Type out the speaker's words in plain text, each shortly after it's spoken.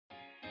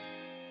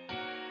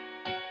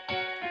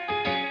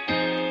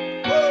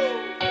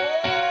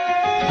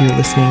You're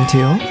listening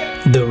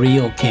to The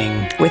Real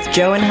King with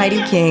Joe and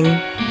Heidi King.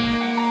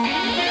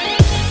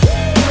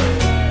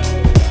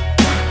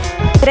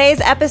 Today's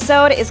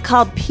episode is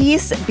called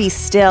Peace Be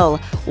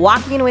Still.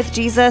 Walking with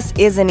Jesus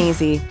isn't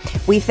easy.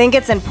 We think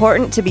it's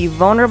important to be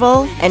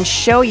vulnerable and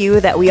show you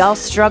that we all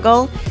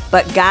struggle,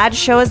 but God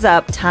shows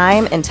up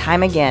time and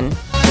time again.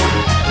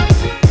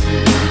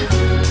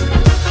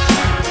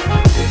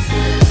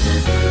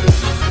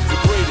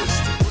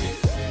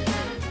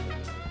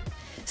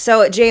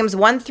 So James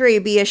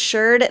 1:3, be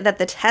assured that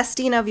the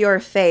testing of your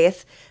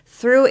faith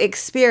through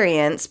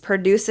experience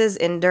produces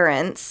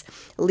endurance,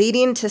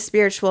 leading to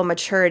spiritual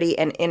maturity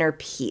and inner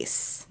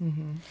peace.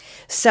 Mm-hmm.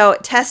 So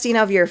testing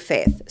of your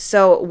faith.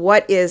 So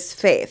what is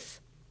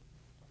faith?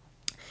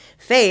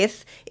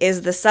 Faith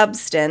is the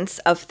substance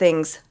of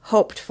things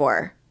hoped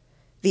for,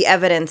 the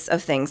evidence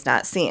of things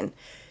not seen.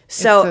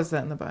 So, it says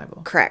that in the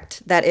Bible.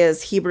 Correct. That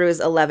is Hebrews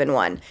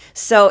 11:1.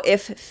 So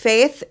if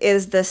faith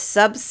is the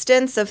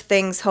substance of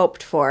things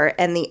hoped for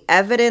and the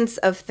evidence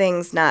of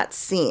things not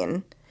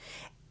seen,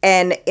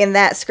 and in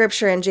that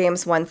scripture in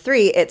James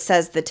 1:3, it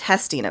says the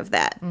testing of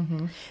that.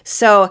 Mm-hmm.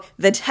 So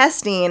the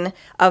testing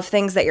of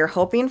things that you're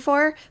hoping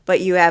for,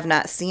 but you have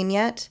not seen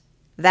yet,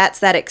 that's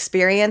that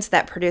experience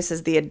that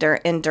produces the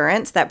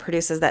endurance, that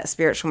produces that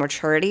spiritual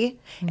maturity,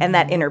 mm-hmm. and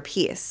that inner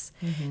peace.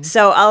 Mm-hmm.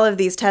 So all of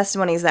these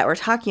testimonies that we're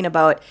talking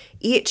about,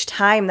 each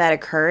time that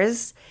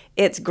occurs,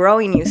 it's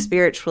growing you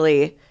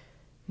spiritually.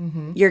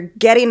 Mm-hmm. You're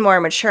getting more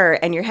mature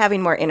and you're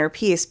having more inner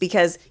peace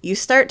because you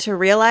start to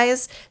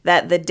realize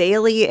that the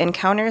daily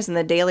encounters and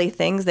the daily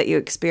things that you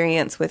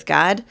experience with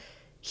God,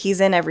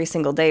 He's in every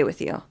single day with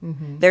you.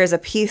 Mm-hmm. There's a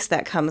peace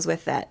that comes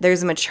with that.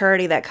 There's a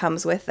maturity that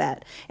comes with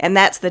that. And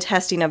that's the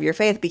testing of your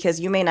faith because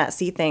you may not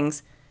see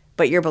things,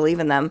 but you're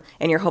believing them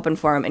and you're hoping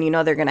for them and you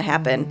know they're going to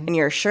happen mm-hmm. and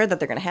you're assured that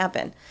they're going to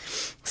happen.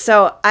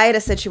 So I had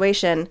a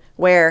situation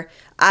where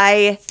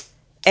I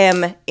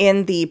am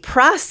in the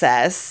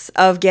process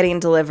of getting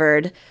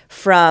delivered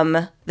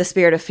from the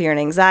spirit of fear and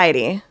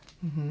anxiety.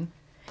 Mm-hmm.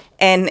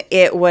 And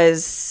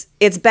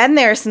it's been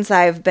there since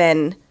I've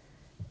been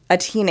a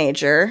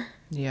teenager.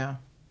 Yeah.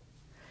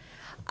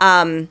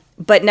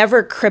 But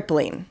never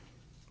crippling.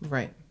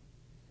 Right.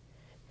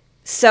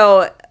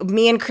 So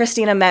me and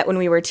Christina met when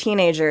we were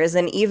teenagers,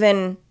 and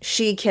even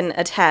she can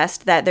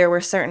attest that there were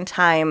certain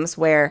times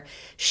where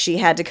she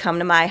had to come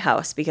to my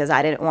house because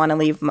I didn't want to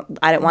leave.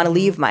 I didn't want to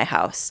leave my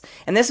house,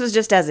 and this was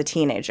just as a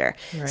teenager.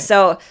 Right.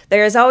 So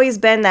there's always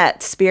been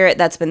that spirit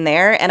that's been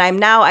there, and I'm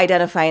now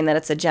identifying that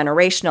it's a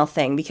generational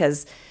thing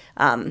because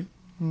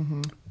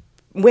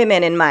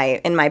women in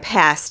my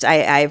past,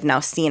 I've now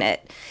seen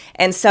it.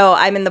 And so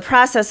I'm in the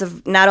process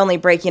of not only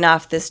breaking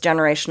off this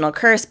generational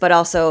curse, but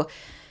also,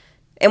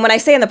 and when I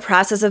say in the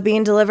process of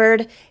being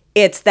delivered,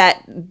 it's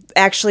that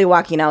actually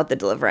walking out the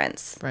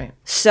deliverance. Right.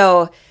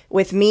 So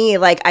with me,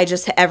 like I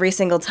just, every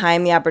single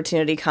time the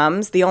opportunity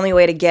comes, the only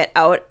way to get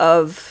out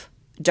of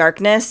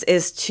darkness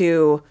is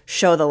to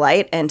show the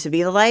light and to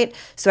be the light.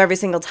 So every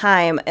single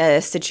time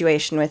a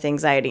situation with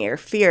anxiety or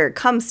fear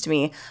comes to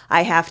me,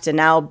 I have to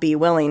now be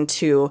willing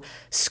to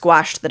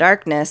squash the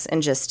darkness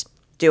and just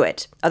do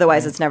it.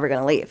 Otherwise, it's never going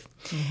to leave.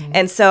 Mm-hmm.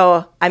 And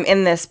so I'm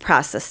in this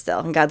process still,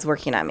 and God's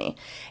working on me.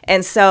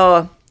 And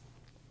so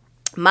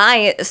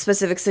my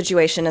specific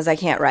situation is I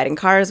can't ride in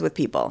cars with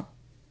people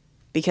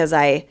because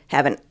I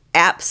have an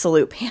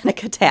absolute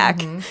panic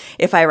attack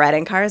if I ride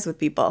in cars with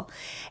people.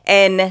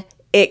 And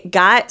it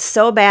got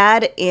so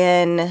bad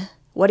in,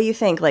 what do you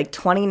think, like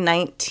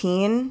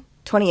 2019,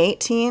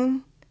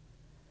 2018?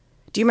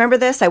 Do you remember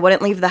this? I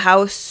wouldn't leave the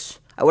house.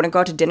 I wouldn't go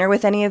out to dinner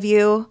with any of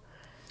you.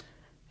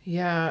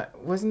 Yeah,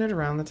 wasn't it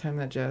around the time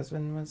that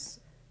Jasmine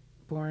was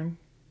born?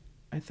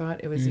 I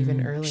thought it was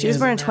even earlier. She was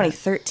born in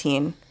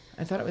 2013.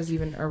 I thought it was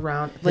even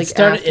around, like,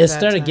 it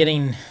started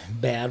getting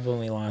bad when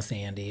we lost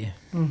Andy.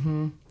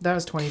 Mm-hmm. That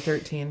was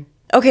 2013.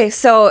 Okay,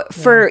 so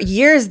for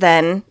years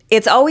then,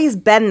 it's always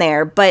been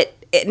there, but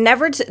it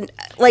never,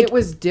 it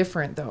was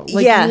different though.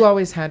 Like, you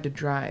always had to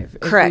drive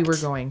if we were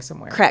going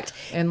somewhere. Correct.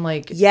 And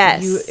like,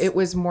 yes, it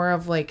was more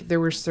of like,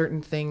 there were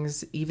certain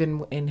things,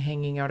 even in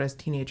hanging out as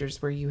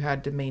teenagers, where you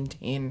had to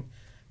maintain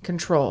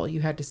control.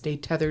 You had to stay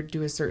tethered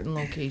to a certain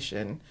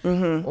location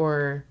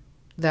or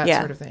that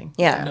sort of thing.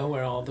 Yeah. Know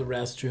where all the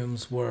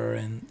restrooms were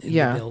in the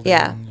building.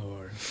 Yeah.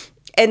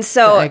 And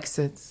so the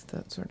exits,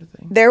 that sort of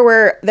thing. There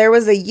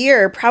was a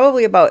year,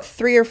 probably about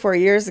 3 or 4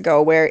 years ago,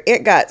 where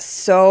it got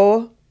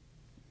so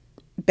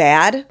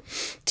bad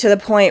to the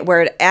point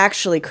where it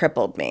actually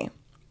crippled me.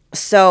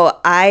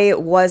 So I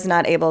was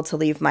not able to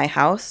leave my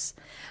house.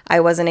 I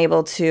wasn't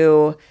able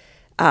to,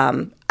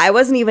 I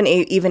wasn't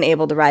even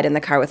able to ride in the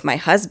car with my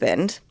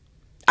husband.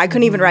 I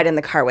couldn't even ride in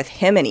the car with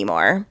him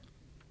anymore.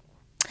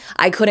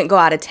 I couldn't go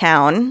out of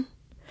town.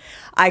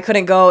 I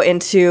couldn't go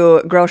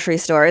into grocery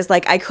stores.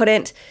 Like, I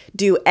couldn't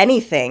do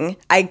anything.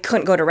 I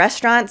couldn't go to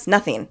restaurants,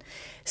 nothing.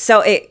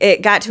 So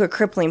it got to a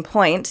crippling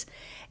point.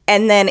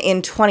 And then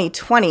in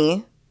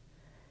 2020,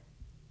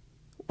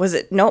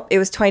 it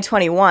was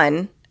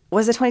 2021.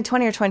 Was it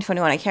 2020 or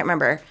 2021? I can't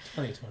remember.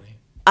 2020.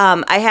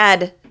 I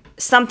had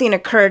something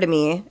occur to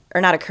me,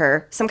 or not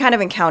occur, some kind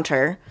of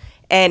encounter,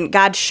 and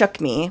God shook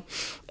me.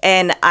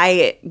 And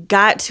I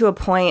got to a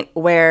point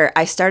where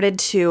I started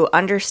to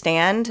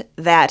understand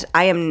that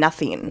I am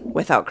nothing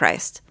without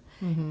Christ.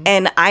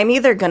 And I'm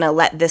either going to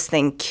let this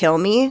thing kill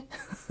me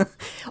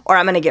or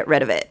I'm going to get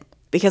rid of it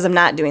because I'm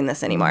not doing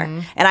this anymore.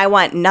 And I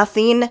want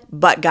nothing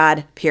but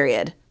God,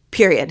 period.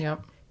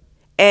 Yep.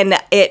 And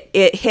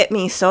it hit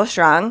me so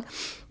strong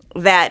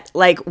that,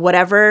 like,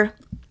 whatever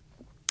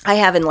I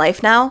have in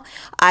life now,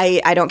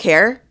 I don't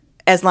care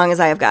as long as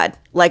I have God.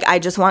 Like, I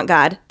just want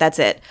God. That's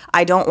it.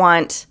 I don't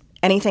want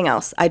anything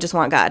else. I just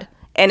want God.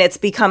 And it's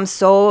become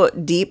so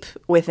deep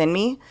within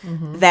me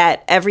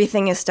that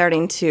everything is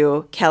starting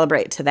to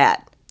calibrate to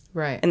that.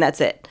 Right. And that's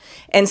it.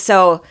 And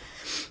so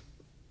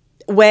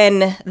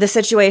when the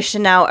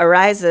situation now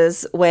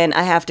arises when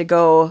I have to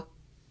go,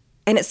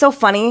 and it's so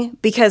funny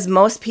because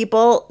most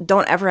people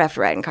don't ever have to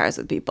ride in cars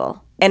with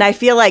people. And I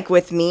feel like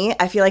with me,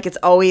 I feel like it's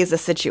always a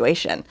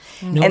situation.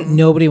 And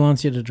Nobody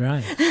wants you to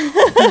drive.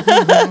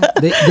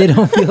 they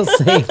don't feel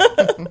safe.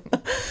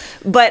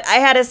 But I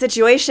had a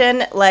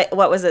situation, like,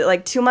 what was it,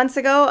 like a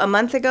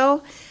month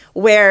ago,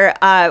 where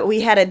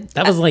we had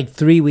That was like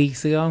 3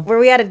 weeks ago. where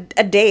we had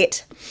a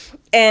date,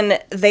 and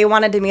they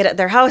wanted to meet at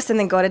their house and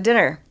then go to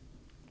dinner.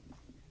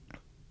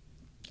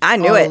 I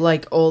knew it.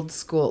 Like old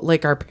school,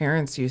 like our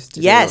parents used to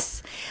do.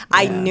 Yes.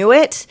 I knew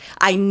it.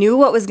 I knew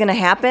what was going to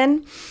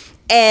happen.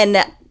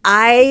 And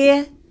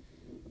I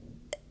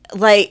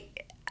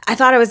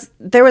thought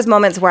there was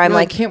moments where I'm You're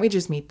like, can't we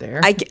just meet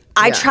there?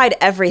 I tried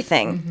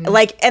everything.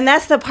 Like, and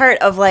that's the part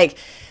of, like,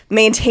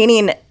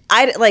 maintaining.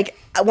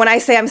 When I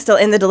say I'm still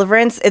in the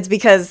deliverance, it's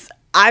because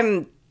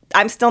I'm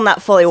still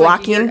not fully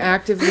walking. You're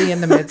actively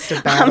in the midst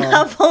of battle. I'm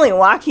not fully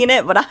walking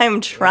it, but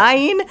I'm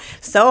trying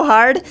so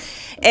hard.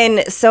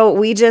 And so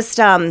we just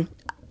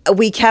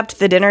we kept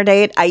the dinner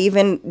date. I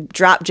even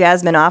dropped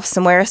Jasmine off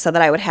somewhere so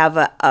that I would have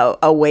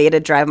a way to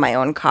drive my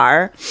own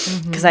car,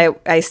 because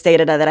I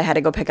stated that I had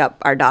to go pick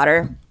up our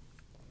daughter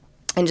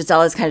and just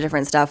all this kind of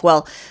different stuff.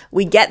 Well,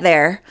 we get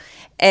there,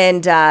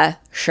 and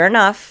sure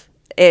enough,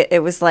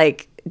 it was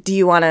like, do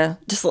you want to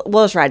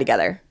we'll just ride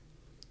together.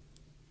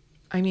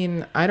 I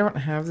mean, I don't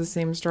have the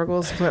same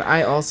struggles, but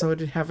I also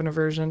have an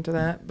aversion to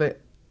that.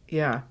 But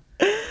yeah.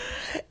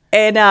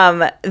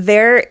 And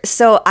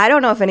so I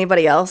don't know if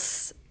anybody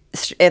else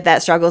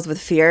that struggles with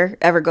fear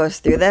ever goes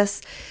through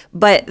this,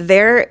 but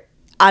there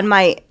on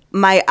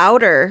my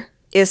outer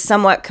is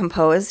somewhat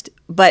composed,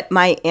 but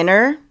my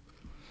inner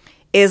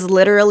is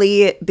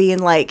literally being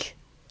like,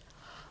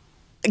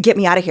 get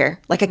me out of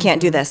here. Like, I can't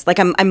do this. Like,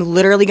 I'm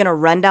literally going to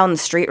run down the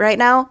street right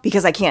now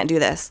because I can't do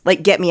this.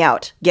 Like, get me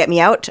out. Get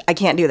me out. I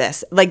can't do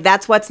this. Like,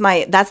 that's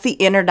the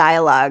inner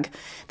dialogue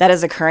that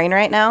is occurring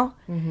right now.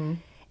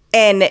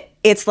 And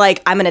it's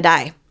like, I'm going to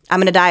die. I'm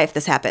going to die if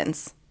this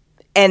happens.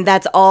 And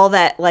that's all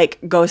that, like,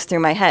 goes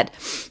through my head.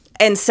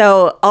 And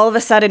so all of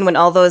a sudden, when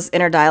all those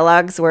inner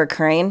dialogues were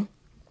occurring,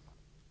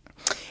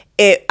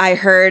 I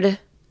heard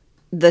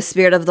the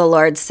Spirit of the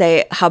Lord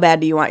say, how bad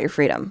do you want your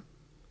freedom?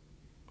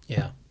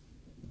 Yeah.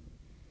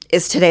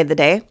 Is today the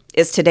day?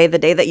 Is today the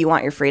day that you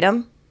want your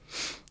freedom?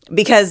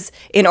 Because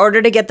in order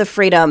to get the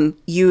freedom,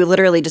 you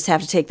literally just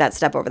have to take that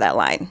step over that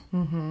line.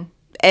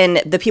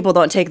 And the people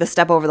don't take the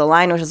step over the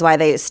line, which is why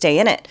they stay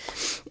in it.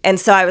 And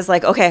so I was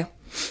like, okay.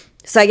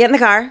 So I get in the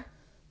car,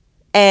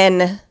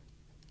 and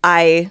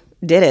I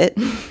did it.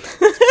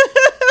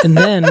 And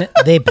then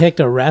they picked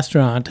a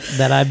restaurant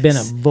that I've been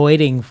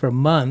avoiding for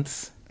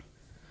months.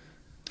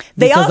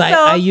 Because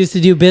I used to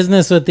do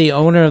business with the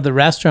owner of the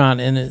restaurant,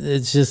 and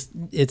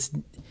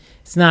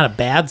it's not a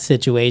bad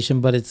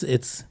situation, but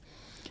it's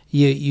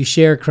you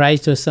share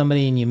Christ with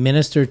somebody and you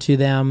minister to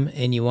them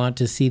and you want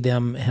to see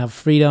them have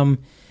freedom,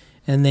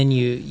 and then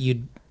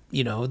you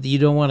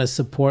don't want to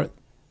support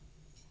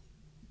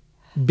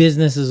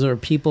businesses or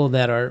people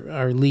that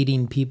are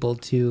leading people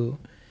to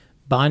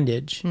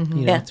bondage,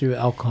 through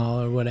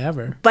alcohol or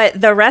whatever. But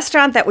the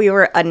restaurant that we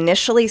were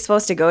initially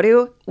supposed to go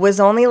to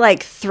was only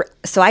like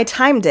so I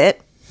timed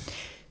it.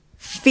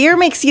 Fear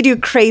makes you do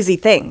crazy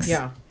things.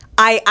 Yeah.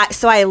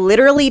 So I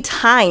literally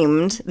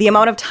timed the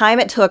amount of time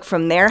it took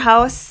from their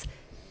house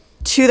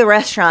to the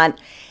restaurant,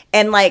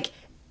 and, like,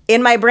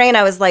 in my brain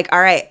I was like, all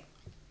right,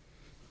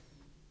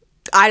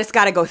 I just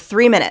got to go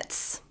 3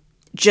 minutes.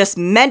 Just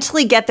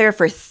mentally get there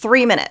for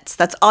 3 minutes.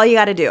 That's all you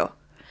got to do.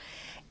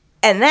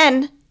 And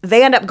then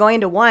they end up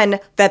going to one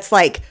that's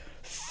like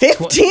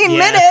 15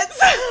 minutes.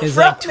 It's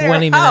from like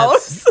 20 their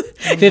house.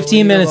 minutes.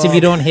 15 minutes if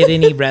you don't hit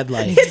any red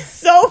lights.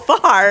 So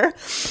far.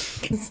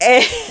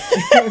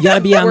 You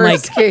gotta be on like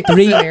Worst case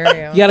 3.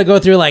 scenario. You gotta go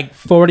through like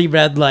 40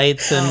 red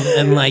lights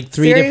and like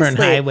 3 different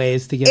Seriously.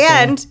 highways to get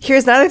And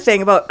here's another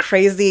thing about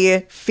crazy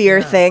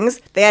fear things.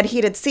 They had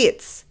heated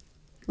seats.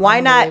 Why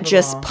not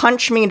just Unbelievable.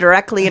 punch me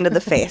directly into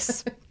the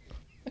face?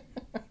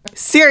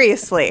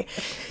 Seriously.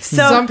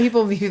 So Some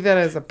people view that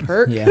as a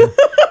perk. there.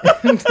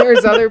 Yeah.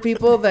 There's other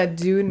people that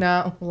do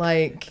not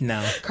like.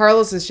 No.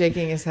 Carlos is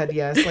shaking his head.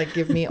 Yes, like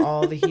give me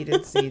all the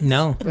heated seats.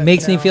 No. But It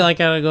makes me no. feel like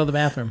I gotta go to the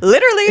bathroom.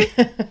 literally.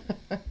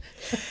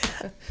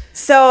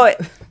 So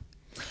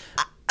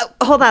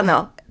hold on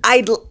though.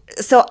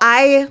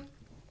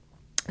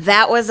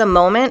 That was a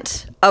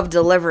moment of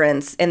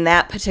deliverance in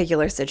that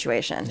particular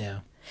situation. Yeah.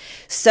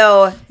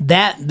 So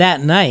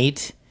that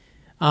night,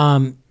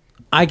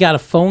 I got a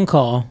phone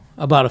call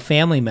about a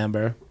family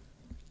member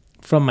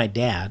from my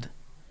dad,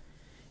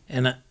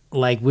 and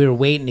like we were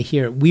waiting to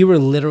hear. We were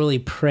literally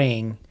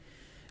praying.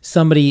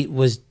 Somebody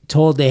was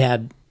told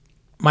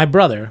my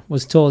brother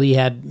was told he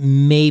had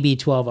maybe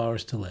 12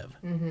 hours to live,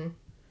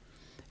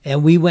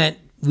 and we went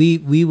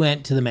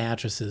to the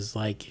mattresses.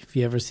 Like, if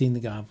you ever seen The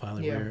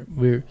Godfather,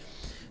 we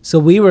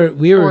were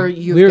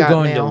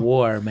going mail. To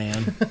war,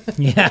 man.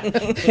 Yeah.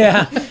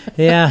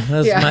 That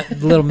was my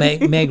little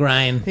Meg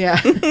Ryan. Yeah.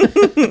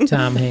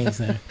 Tom Hanks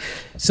there.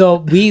 So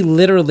we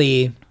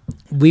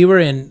were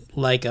in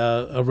like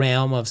a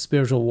realm of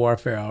spiritual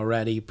warfare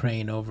already,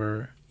 praying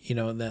over,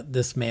 that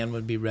this man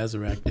would be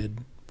resurrected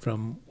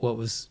from what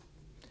was,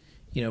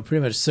 pretty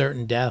much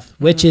certain death,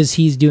 which is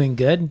he's doing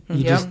good.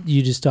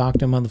 You just talked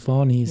to him on the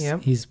phone. He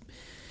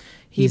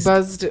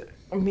buzzed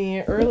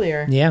me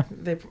earlier. Yeah.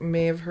 They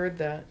may have heard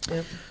that.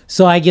 Yep.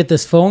 So I get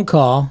this phone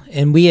call,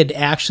 and we had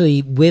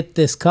actually, with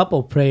this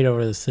couple, prayed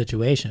over the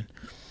situation.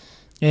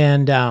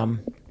 And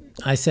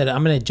I said,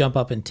 I'm going to jump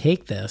up and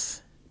take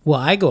this. Well,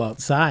 I go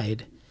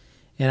outside,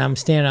 and I'm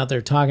standing out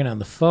there talking on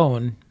the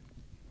phone.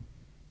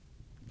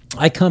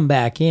 I come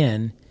back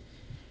in,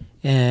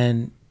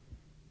 and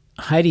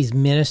Heidi's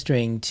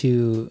ministering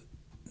to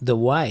the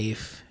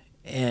wife,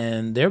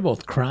 and they're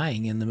both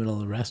crying in the middle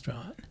of the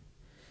restaurant.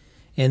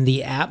 And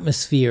the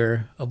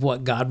atmosphere of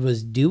what God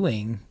was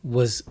doing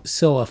was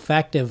so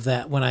effective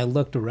that when I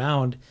looked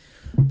around,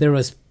 there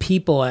was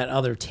people at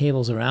other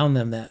tables around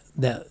them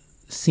that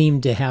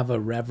seemed to have a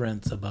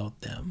reverence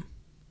about them.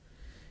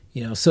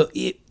 So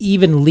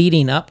even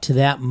leading up to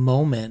that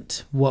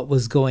moment, what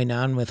was going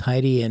on with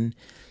Heidi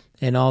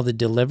and all the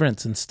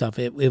deliverance and stuff,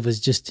 it was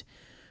just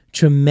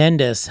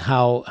tremendous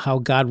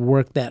how God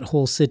worked that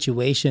whole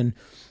situation.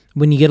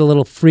 When you get a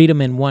little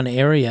freedom in one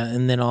area,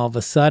 and then all of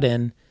a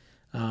sudden,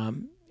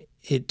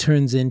 it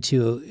turns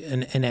into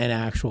an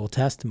actual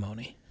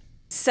testimony.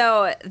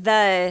 So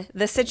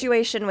the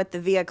situation with the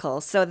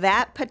vehicle. So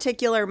that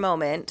particular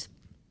moment,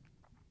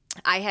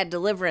 I had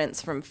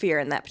deliverance from fear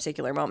in that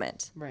particular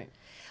moment. Right.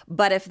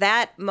 But if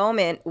that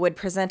moment would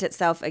present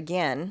itself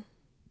again,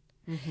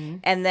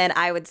 and then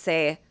I would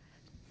say,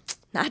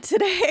 not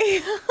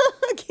today.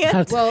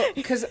 Can't. Well,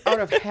 because out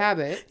of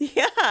habit.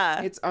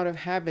 Yeah. It's out of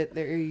habit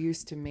that you're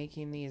used to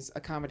making these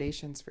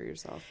accommodations for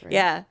yourself, right?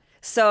 Yeah.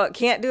 So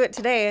can't do it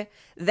today.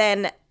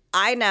 Then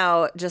I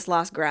now just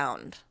lost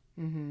ground,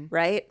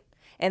 right?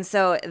 And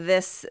so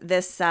this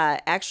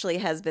actually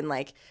has been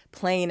like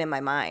playing in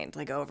my mind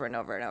like over and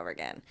over and over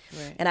again.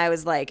 Right. And I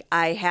was like,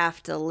 I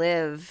have to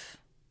live.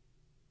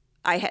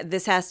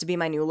 This has to be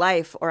my new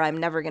life, or I'm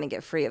never going to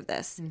get free of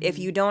this. If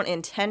you don't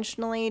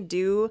intentionally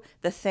do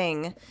the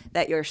thing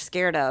that you're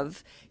scared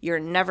of, you're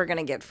never going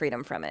to get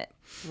freedom from it.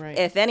 Right.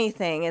 If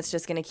anything, it's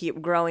just going to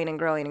keep growing and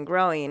growing and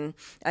growing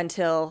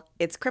until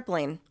it's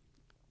crippling.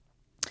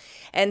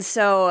 And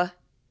so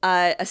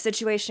a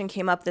situation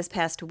came up this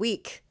past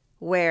week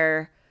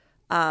where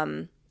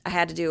I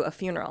had to do a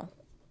funeral,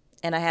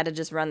 and I had to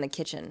just run the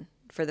kitchen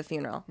for the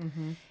funeral.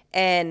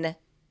 And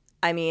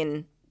I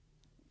mean,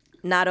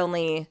 not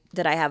only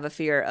did I have a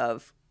fear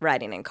of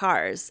riding in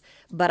cars,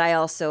 but I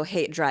also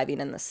hate driving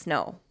in the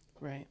snow.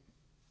 Right.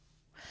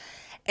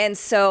 And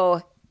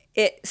so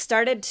it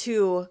started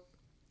to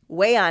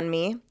weigh on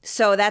me.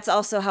 So that's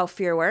also how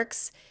fear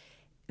works.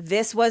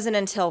 This wasn't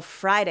until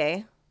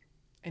Friday.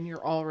 And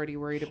you're already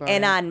worried about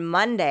and it. And on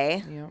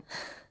Monday,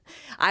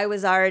 I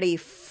was already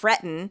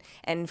fretting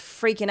and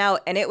freaking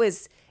out. And it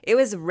was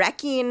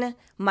wrecking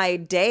my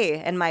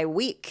day and my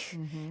week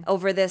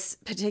over this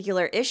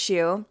particular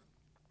issue.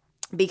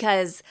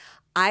 Because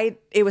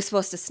it was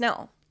supposed to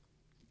snow.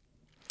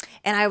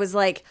 And I was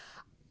like,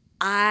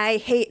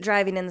 I hate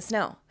driving in the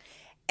snow.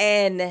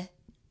 And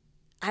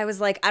I was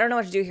like, I don't know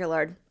what to do here,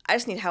 Lord. I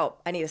just need help.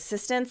 I need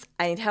assistance.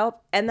 I need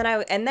help. And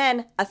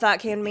then a thought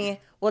came to me,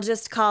 well,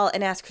 just call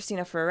and ask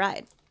Christina for a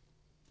ride.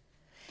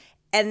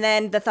 And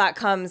then the thought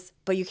comes,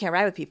 but you can't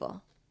ride with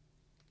people.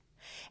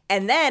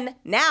 And then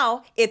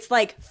now it's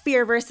like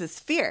fear versus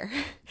fear.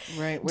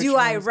 Right. Do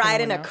I ride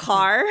in a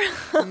car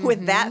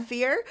with that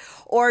fear?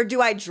 Or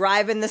do I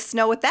drive in the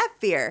snow with that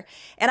fear?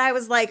 And I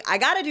was like, I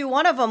got to do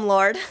one of them,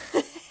 Lord.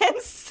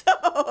 And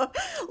so,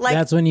 like.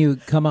 That's when you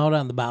come out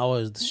on the bow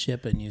of the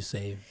ship and you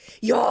say,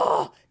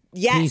 yo,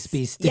 yes. Peace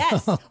be still.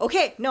 Yes.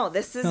 Okay. No,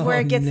 this is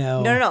where it gets.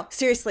 No.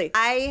 Seriously.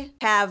 I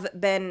have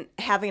been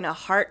having a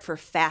heart for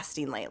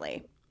fasting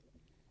lately.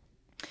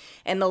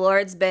 And the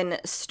Lord's been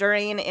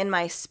stirring in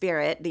my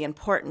spirit the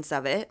importance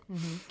of it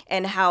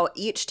and how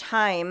each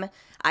time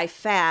I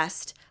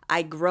fast,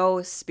 I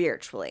grow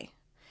spiritually.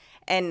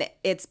 And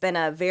it's been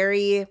a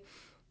very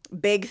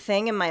big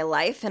thing in my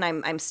life, and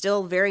I'm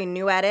still very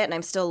new at it, and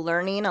I'm still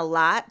learning a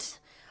lot.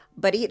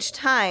 But each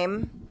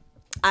time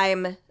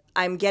I'm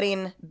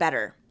getting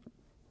better.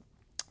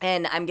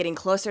 and I'm getting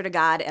closer to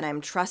God and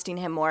I'm trusting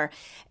him more.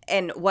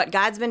 And what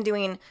God's been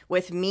doing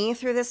with me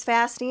through this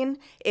fasting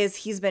is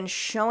he's been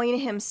showing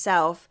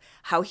himself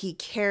how he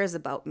cares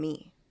about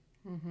me.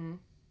 Mm-hmm.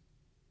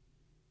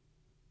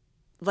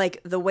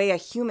 Like the way a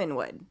human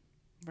would.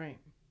 Right.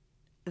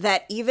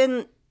 That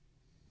even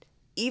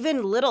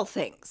little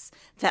things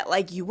that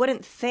like you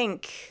wouldn't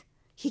think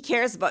he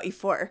cares about you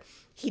for,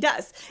 he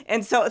does.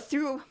 And so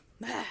through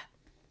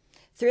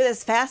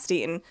this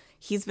fasting,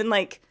 he's been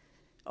like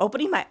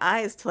opening my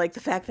eyes to like the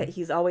fact that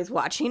he's always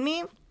watching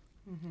me,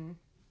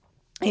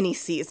 and he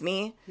sees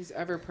me. He's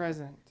ever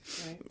present,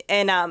 right?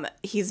 And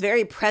he's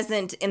very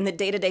present in the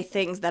day-to-day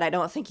things that I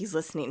don't think he's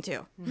listening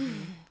to.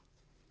 Mm-hmm.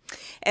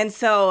 And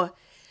so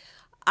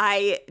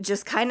I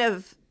just kind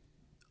of,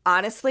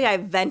 honestly, I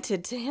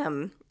vented to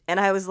him, and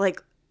I was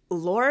like,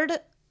 Lord,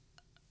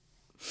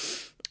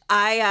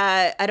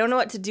 I don't know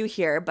what to do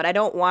here, but I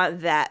don't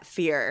want that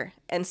fear.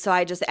 And so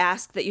I just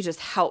ask that you just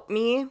help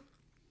me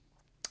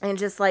and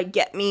just like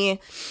get me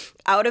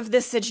out of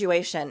this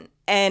situation.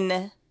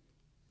 And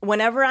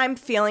whenever I'm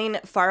feeling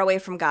far away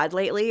from God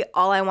lately,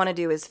 all I want to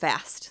do is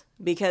fast,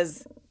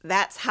 because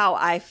that's how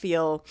I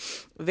feel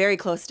very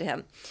close to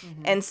him.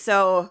 Mm-hmm. And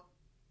so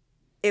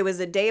it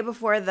was a day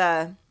before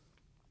the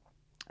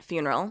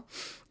funeral,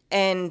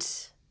 and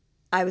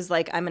I was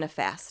like, I'm going to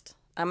fast.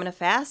 I'm going to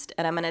fast,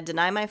 and I'm going to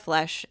deny my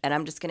flesh, and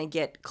I'm just going to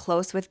get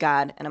close with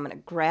God, and I'm going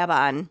to grab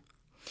on.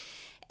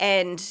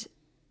 And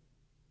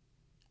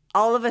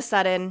all of a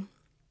sudden,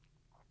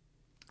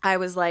 I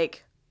was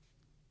like,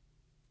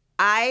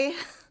 I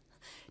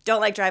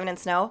don't like driving in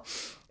snow,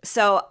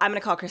 so I'm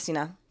going to call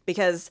Christina,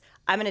 because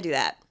I'm going to do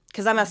that,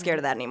 because I'm not scared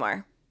of that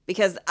anymore,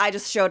 because I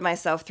just showed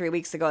myself 3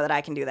 weeks ago that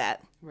I can do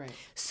that. Right.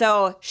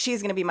 So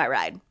she's going to be my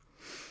ride.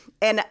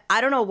 And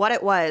I don't know what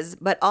it was,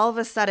 but all of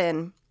a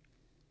sudden,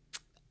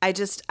 I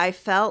just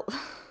felt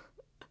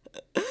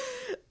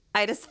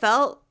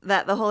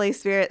that the Holy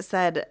Spirit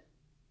said,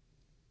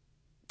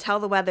 tell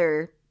the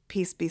weather,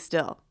 peace be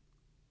still.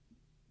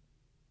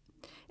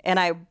 And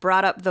I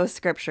brought up those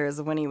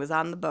scriptures when he was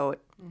on the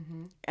boat,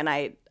 and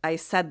I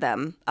said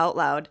them out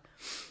loud.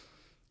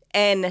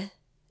 And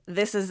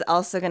this is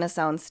also going to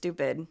sound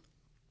stupid,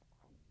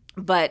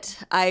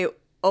 but I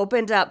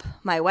opened up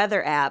my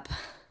weather app,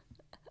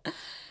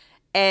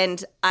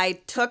 and I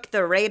took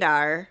the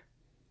radar,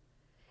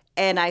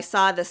 and I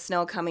saw the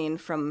snow coming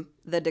from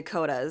the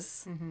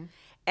Dakotas. Mm-hmm.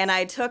 And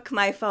I took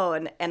my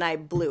phone and I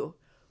blew.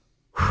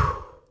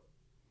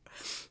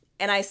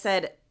 And I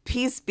said,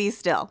 peace be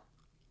still.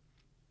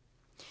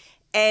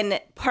 And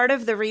part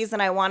of the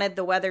reason I wanted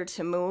the weather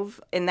to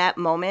move in that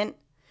moment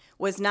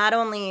was not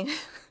only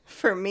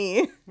for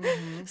me,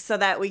 so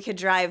that we could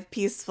drive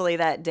peacefully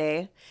that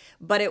day,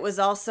 but it was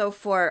also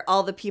for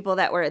all the people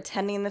that were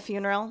attending the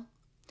funeral.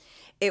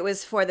 It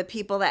was for the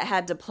people that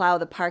had to plow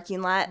the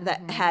parking lot,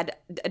 that had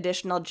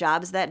additional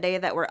jobs that day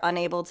that were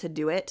unable to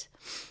do it.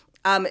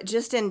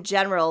 Just in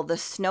general, the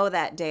snow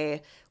that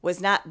day was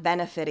not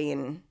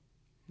benefiting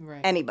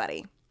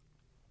anybody.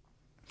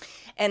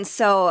 And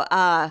so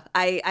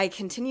I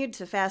continued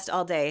to fast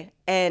all day,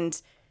 and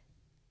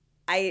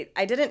I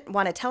didn't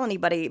want to tell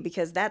anybody,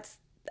 because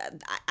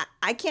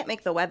I can't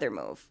make the weather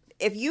move.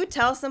 If you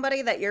tell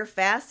somebody that you're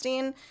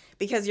fasting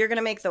because you're going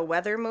to make the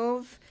weather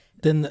move,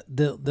 then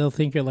they'll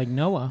think you're like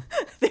Noah.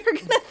 They're going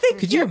to think.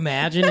 Could you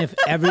imagine if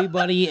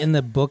everybody in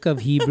the book of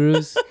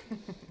Hebrews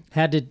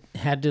had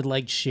to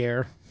like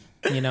share,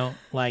 this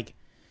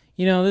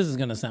is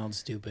going to sound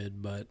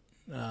stupid, but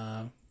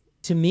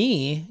to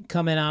me,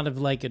 coming out of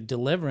like a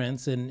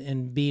deliverance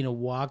and being a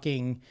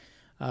walking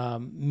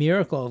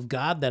miracle of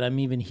God that I'm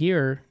even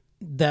here,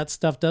 that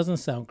stuff doesn't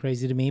sound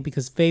crazy to me,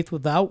 because faith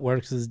without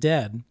works is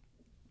dead.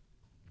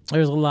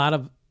 There's a lot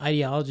of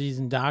ideologies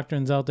and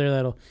doctrines out there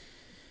that'll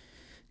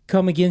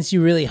come against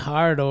you really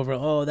hard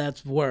over,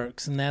 that's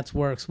works and that's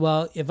works.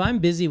 Well, if I'm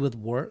busy with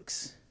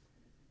works,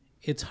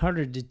 it's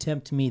harder to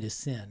tempt me to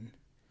sin,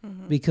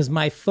 because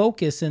my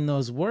focus in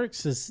those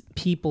works is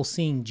people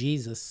seeing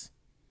Jesus.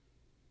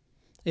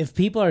 If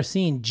people are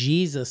seeing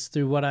Jesus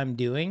through what I'm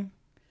doing,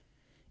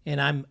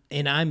 and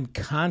I'm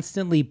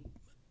constantly,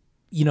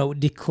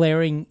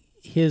 declaring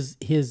his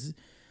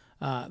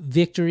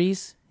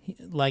victories,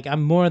 like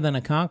I'm more than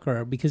a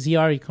conqueror, because he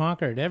already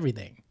conquered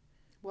everything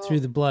through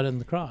the blood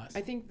and the cross.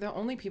 I think the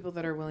only people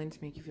that are willing to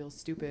make you feel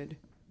stupid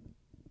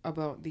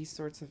about these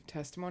sorts of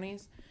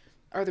testimonies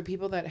are the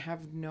people that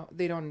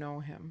they don't know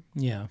him.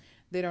 Yeah.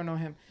 They don't know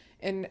him.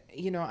 And,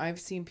 I've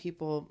seen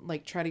people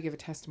like try to give a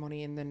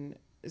testimony, and then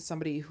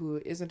somebody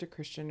who isn't a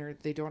Christian or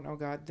they don't know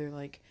God, they're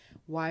like,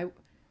 why?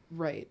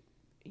 Right.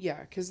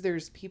 Yeah. 'Cause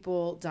there's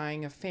people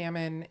dying of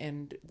famine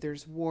and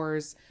there's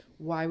wars.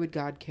 Why would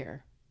God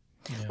care?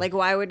 Yeah. Like,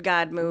 why would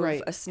God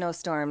move a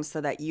snowstorm so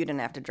that you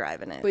didn't have to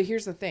drive in it? But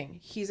here's the thing.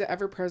 He's an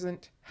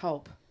ever-present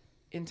help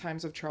in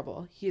times of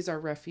trouble. He's our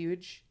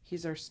refuge.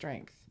 He's our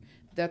strength.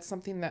 That's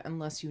something that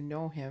unless you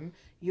know him,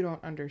 you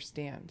don't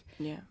understand.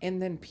 Yeah.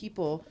 And then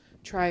people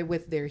try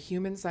with their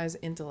human-sized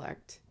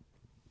intellect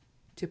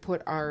to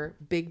put our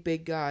big,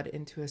 big God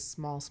into a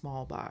small,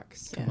 small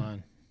box. Come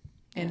on.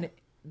 And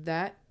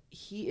that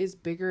he is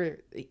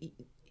bigger.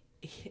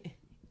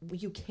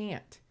 You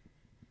can't.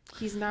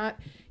 He's not,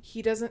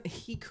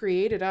 he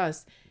created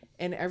us,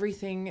 and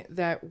everything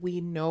that we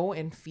know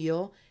and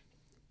feel,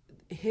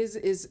 his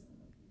is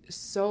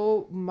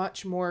so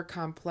much more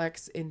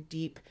complex and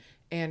deep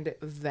and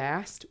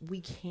vast.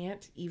 We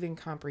can't even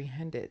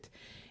comprehend it.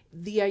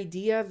 The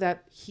idea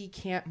that he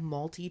can't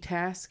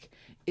multitask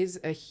is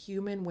a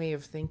human way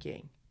of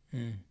thinking.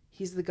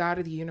 He's the God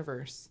of the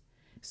universe.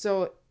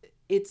 So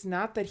it's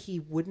not that he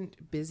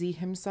wouldn't busy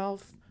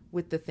himself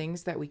with the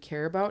things that we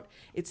care about.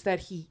 It's that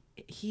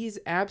he's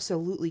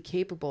absolutely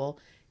capable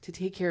to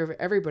take care of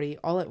everybody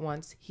all at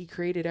once. He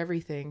created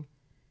everything.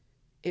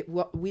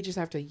 We just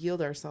have to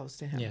yield ourselves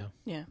to him. Yeah.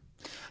 Yeah.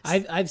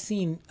 I've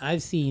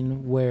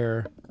seen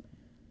where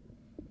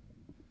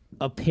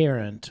a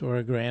parent or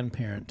a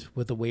grandparent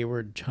with a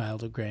wayward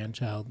child or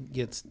grandchild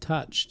gets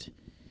touched,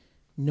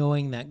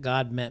 knowing that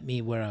God met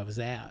me where I was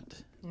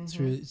at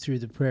through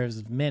the prayers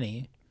of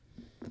many.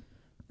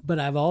 But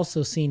I've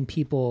also seen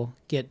people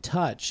get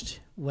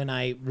touched when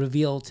I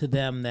reveal to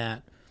them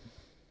that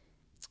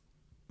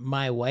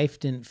my wife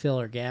didn't fill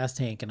her gas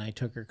tank and I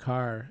took her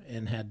car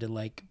and had to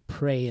like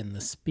pray in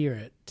the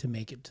spirit to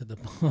make it to the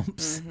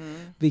pumps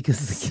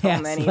because the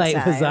gas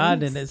light was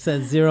on and it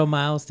says 0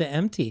 miles to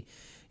empty,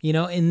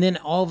 and then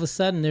all of a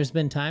sudden there's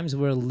been times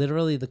where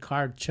literally the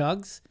car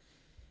chugs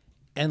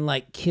and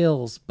like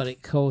kills, but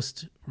it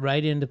coasts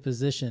right into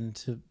position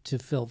to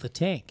fill the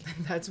tank.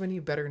 That's when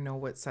you better know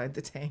what side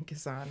the tank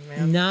is on,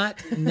 man.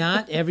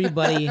 Not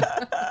everybody.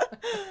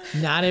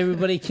 Not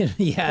everybody can.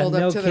 Yeah, pulled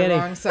no up to kidding. the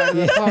wrong side of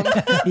the pump.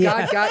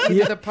 God got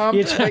you to the pump,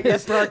 but you're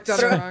parked on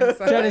the wrong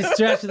side. Try to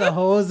stretch the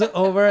hose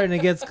over, and it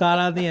gets caught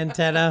on the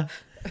antenna.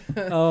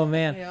 Oh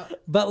man! Yeah.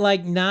 But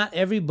like, not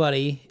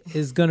everybody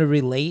is going to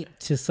relate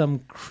to some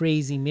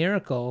crazy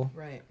miracle,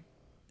 right?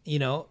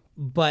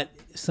 But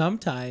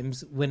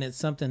sometimes when it's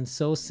something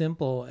so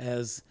simple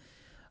as,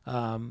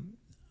 I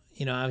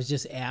was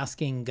just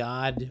asking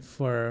God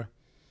for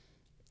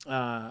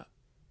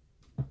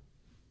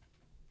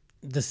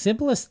the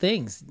simplest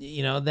things,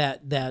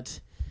 that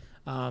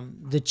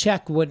the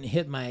check wouldn't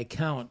hit my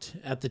account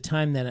at the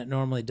time that it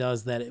normally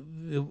does, that it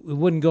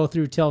wouldn't go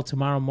through till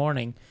tomorrow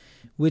morning,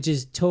 which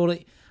is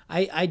totally...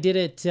 I did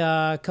it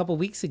a couple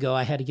weeks ago.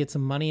 I had to get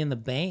some money in the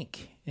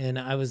bank, and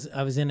I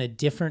was in a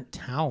different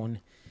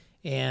town,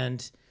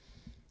 and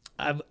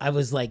I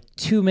was like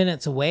 2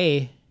 minutes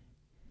away,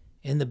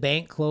 and the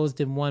bank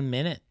closed in 1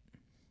 minute.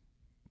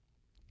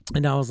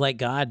 And I was like,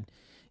 God,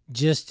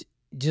 just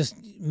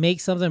make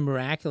something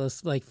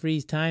miraculous, like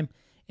freeze time.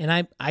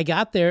 And I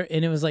got there,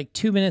 and it was like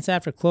 2 minutes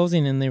after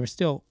closing, and they were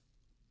still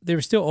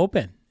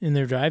open in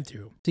their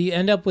drive-through. So you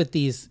end up with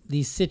these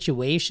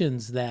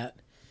situations that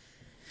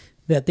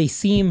they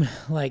seem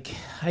like...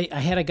 I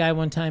had a guy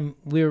one time,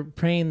 we were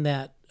praying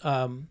that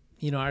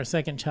our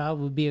second child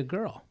would be a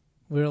girl.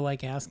 We were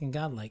like asking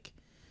God, like,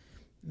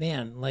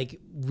 man, like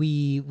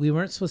we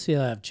weren't supposed to be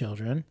able to have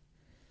children.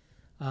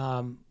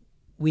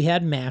 We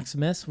had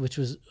Maximus, which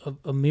was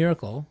a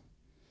miracle.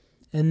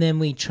 And then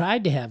we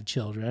tried to have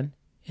children,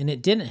 and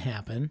it didn't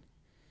happen.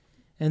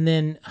 And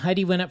then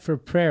Heidi went up for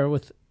prayer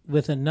with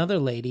another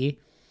lady,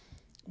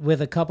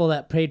 with a couple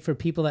that prayed for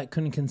people that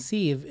couldn't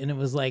conceive, and it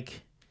was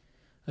like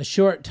a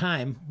short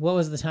time. What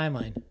was the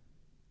timeline?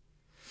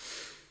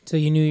 So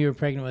you knew you were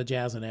pregnant with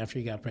Jasmine after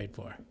you got prayed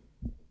for.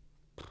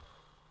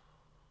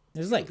 It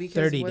was like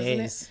 30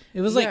 days.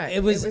 It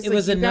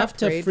was enough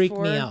to freak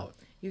me out.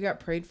 You got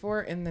prayed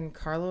for, and then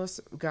Carlos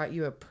got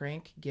you a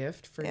prank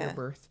gift for your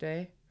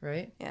birthday,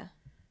 right? Yeah.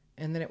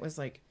 And then it was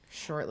like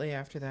shortly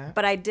after that.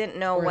 But I didn't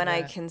know when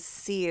I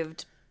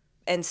conceived,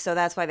 and so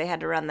that's why they had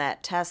to run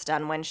that test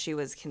on when she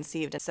was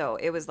conceived. So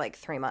it was like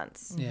 3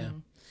 months. Yeah. Mm-hmm.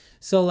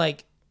 So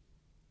like,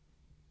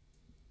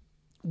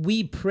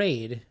 we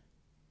prayed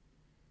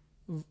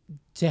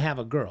to have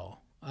a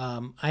girl.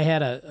 I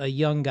had a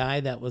young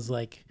guy that was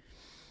like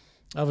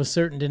of a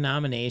certain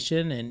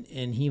denomination,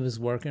 and he was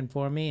working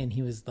for me, and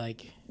he was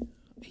like,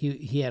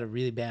 he had a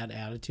really bad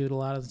attitude a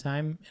lot of the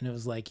time, and it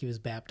was like he was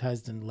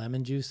baptized in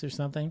lemon juice or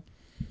something.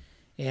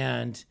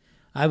 And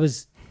I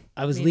was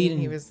leading.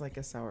 He was like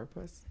a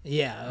sourpuss.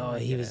 Yeah.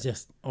 He was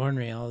just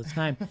ornery all the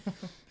time.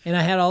 And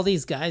I had all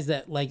these guys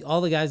that, like,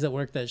 all the guys that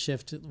worked that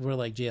shift were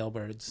like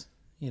jailbirds.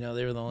 They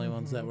were the only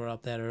ones that were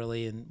up that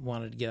early and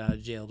wanted to get out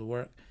of jail to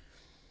work.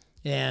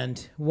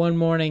 And one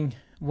morning,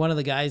 one of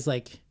the guys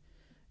like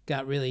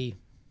got really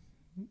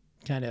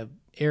kind of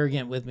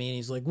arrogant with me, and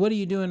he's like, "What are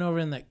you doing over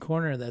in that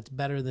corner that's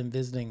better than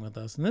visiting with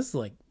us?" And this is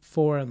like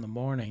 4 a.m.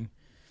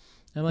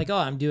 I'm like, "Oh,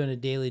 I'm doing a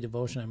daily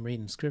devotion. I'm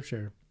reading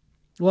scripture."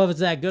 "Well, if it's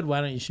that good,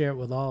 why don't you share it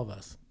with all of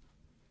us?"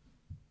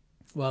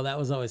 Well, that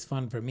was always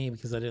fun for me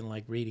because I didn't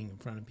like reading in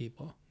front of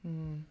people.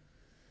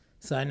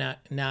 So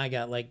now I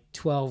got like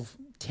 12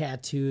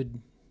 tattooed,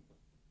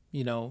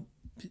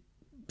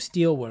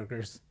 steel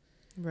workers,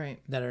 right,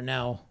 that are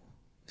now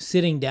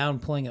sitting down,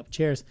 pulling up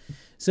chairs.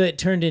 So it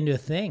turned into a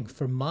thing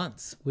for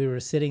months. We were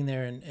sitting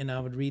there, and I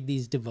would read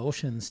these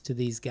devotions to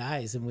these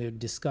guys, and we would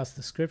discuss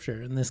the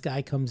scripture. And this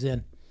guy comes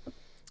in,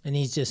 and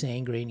he's just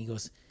angry, and he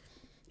goes,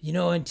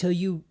 until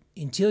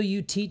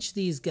you teach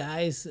these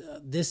guys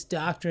this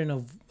doctrine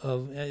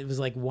of it was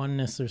like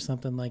oneness or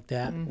something like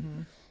that.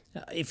 Mm-hmm.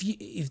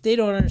 If they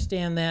don't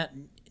understand that,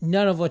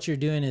 none of what you're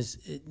doing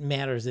it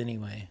matters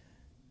anyway.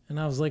 And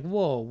I was like,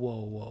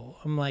 whoa.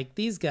 I'm like,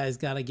 these guys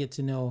got to get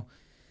to know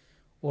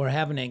or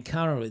have an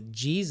encounter with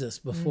Jesus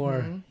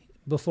before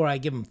I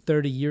give them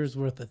 30 years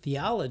worth of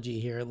theology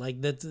here. Like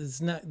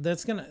that's not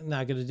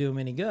gonna do them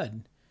any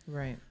good.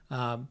 Right.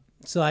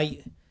 So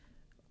I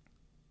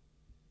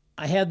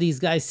had these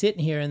guys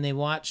sitting here and they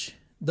watch.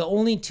 The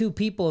only two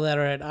people that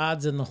are at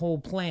odds in the whole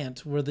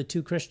plant were the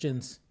two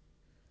Christians.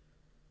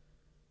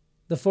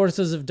 The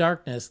forces of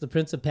darkness, the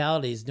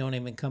principalities, don't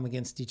even come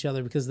against each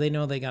other because they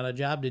know they got a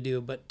job to do.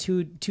 But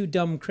two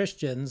dumb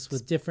Christians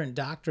with different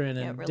doctrine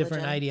and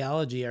different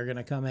ideology are going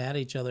to come at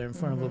each other in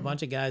front of a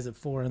bunch of guys at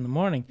 4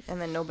 a.m.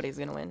 And then nobody's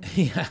going to win.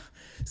 Yeah.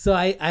 So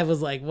I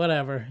was like,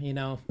 whatever,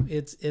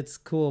 it's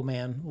cool,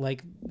 man.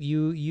 Like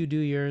you do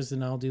yours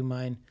and I'll do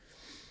mine.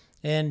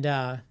 And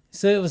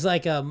so it was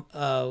like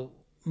a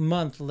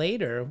month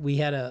later, we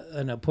had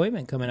an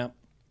appointment coming up.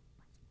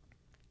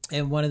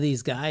 And one of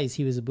these guys,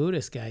 he was a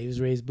Buddhist guy. He was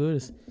raised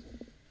Buddhist.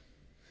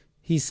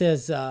 He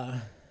says,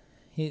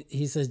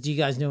 he says, do you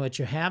guys know what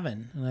you're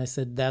having? And I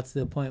said, that's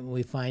the appointment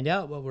we find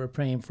out, but we're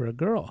praying for a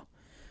girl.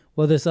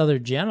 Well, this other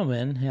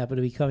gentleman happened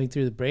to be coming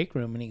through the break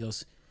room, and he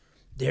goes,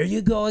 there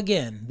you go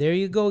again. There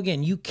you go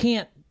again. You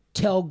can't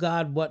tell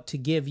God what to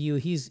give you.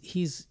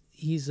 He's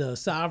a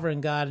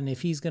sovereign God, and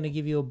if he's going to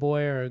give you a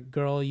boy or a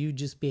girl, you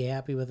just be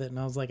happy with it. And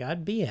I was like,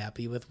 I'd be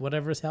happy with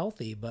whatever's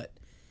healthy, but...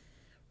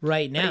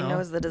 Right now, but he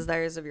knows the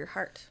desires of your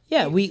heart.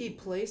 Yeah, he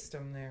placed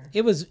him there.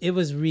 It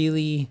was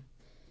really,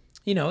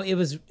 it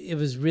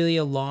was really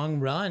a long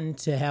run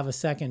to have a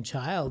second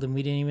child, and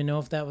we didn't even know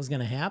if that was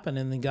going to happen.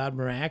 And then God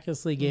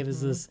miraculously gave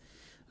us this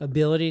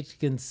ability to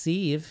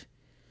conceive.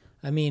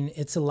 I mean,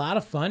 it's a lot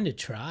of fun to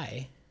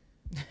try.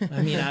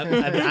 I mean,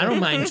 I don't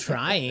mind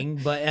trying,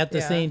 but at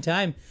the same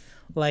time,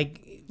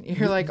 like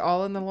you're like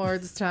all in the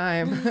Lord's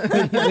time. you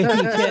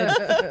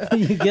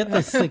get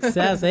the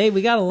success. Hey,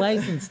 we got a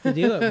license to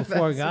do it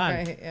before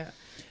God. Right,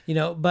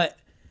 yeah. But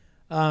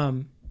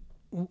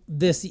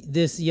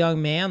this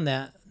young man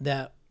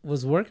that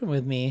was working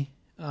with me,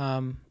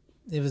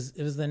 it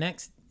was the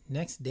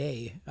next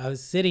day. I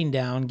was sitting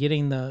down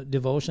getting the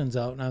devotions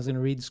out, and I was going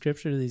to read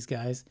scripture to these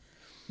guys,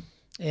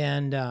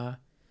 and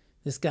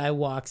this guy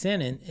walks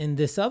in, and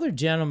this other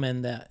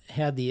gentleman that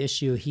had the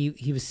issue,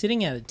 he was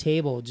sitting at a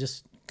table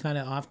just kind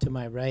of off to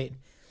my right,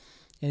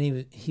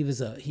 and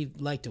he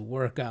liked to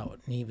work out,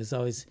 and he was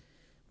always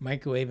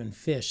microwaving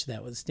fish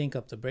that would stink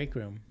up the break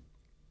room.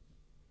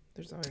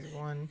 There's always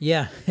one.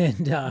 Yeah,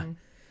 and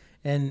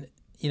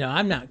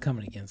I'm not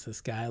coming against this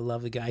guy. I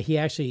love the guy.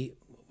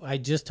 I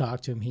just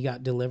talked to him. He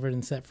got delivered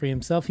and set free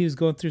himself. He was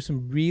going through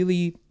some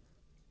really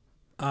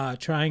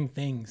trying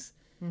things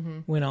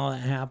when all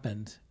that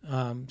happened.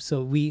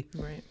 So we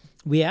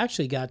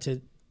actually got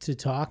to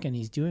talk, and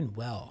he's doing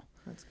well.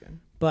 That's good.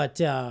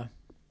 But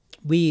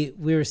we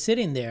were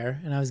sitting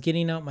there, and I was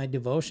getting out my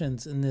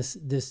devotions, and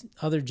this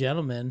other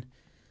gentleman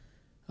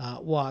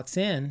walks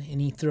in, and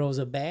he throws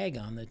a bag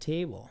on the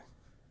table.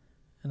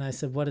 And I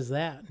said, what is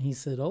that? And he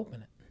said,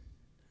 open it.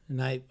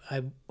 And I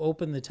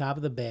opened the top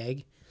of the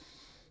bag,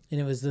 and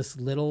it was this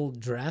little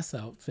dress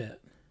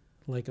outfit,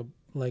 like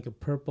a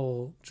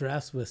purple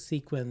dress with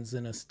sequins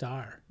and a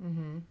star.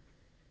 Mm-hmm.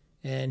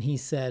 And he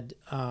said,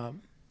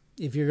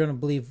 if you're going to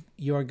believe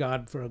your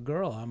God for a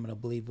girl, I'm going to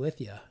believe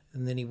with you.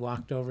 And then he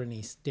walked over and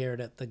he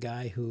stared at the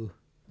guy who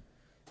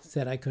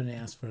said I couldn't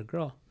ask for a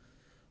girl.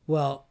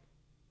 Well,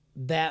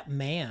 that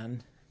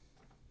man,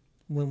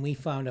 when we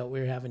found out we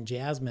were having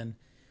Jasmine,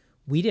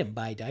 we didn't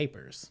buy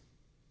diapers.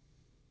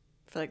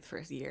 For like the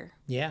first year.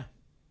 Yeah.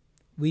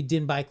 We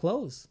didn't buy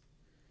clothes.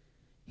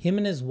 Him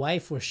and his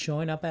wife were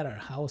showing up at our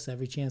house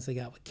every chance they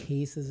got with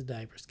cases of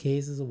diapers,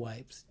 cases of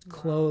wipes,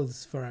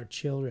 clothes for our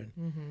children.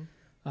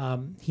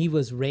 Mm-hmm. He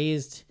was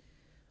raised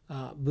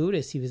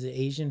Buddhist. He was an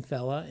Asian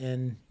fella,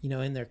 and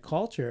in their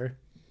culture,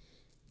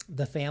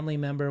 the family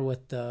member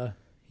with the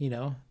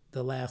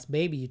last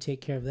baby, you take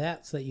care of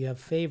that so that you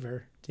have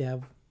favor to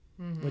have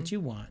what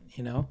you want.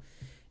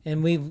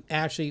 And we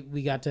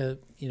got to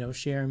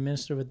share and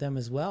minister with them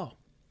as well,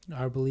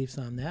 our beliefs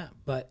on that.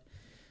 But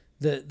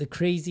the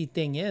crazy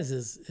thing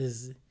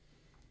is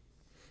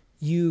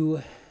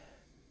you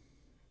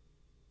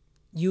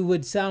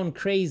would sound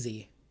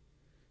crazy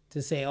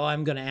to say, oh,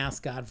 I'm going to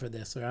ask God for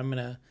this, or I'm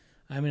going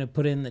to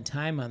put in the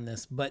time on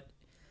this. But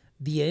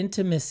the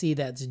intimacy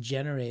that's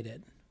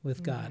generated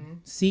with God,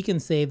 seek and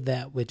save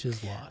that which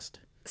is lost.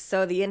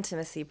 So the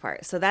intimacy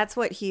part. So that's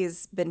what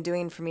he's been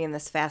doing for me in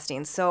this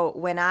fasting. So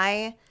when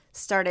I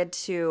started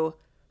to,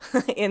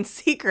 in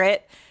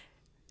secret,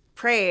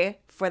 pray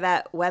for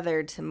that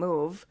weather to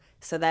move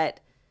so that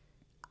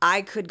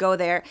I could go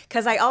there,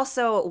 because I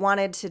also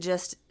wanted to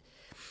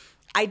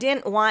I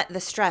didn't want the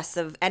stress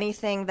of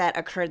anything that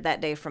occurred that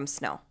day from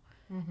snow.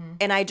 Mm-hmm.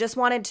 And I just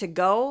wanted to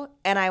go,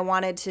 and I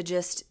wanted to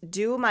just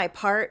do my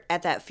part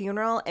at that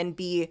funeral and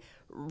be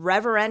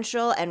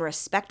reverential and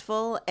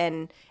respectful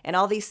and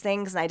all these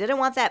things. And I didn't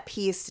want that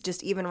piece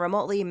just even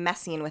remotely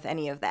messing with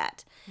any of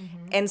that.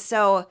 And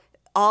so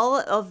all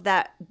of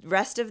that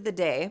rest of the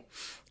day,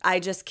 I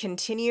just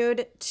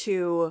continued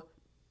to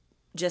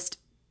just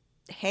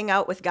hang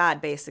out with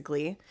God,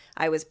 basically.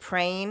 I was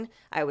praying,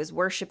 I was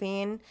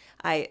worshiping,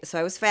 so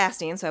I was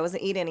fasting, so I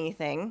wasn't eating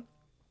anything.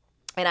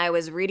 And I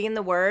was reading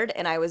the word,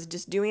 and I was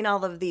just doing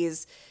all of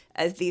these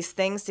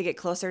things to get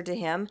closer to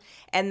him.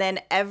 And then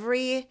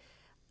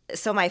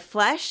so my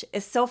flesh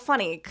is so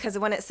funny, because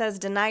when it says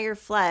deny your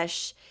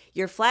flesh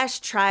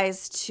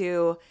tries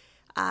to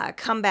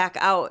come back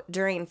out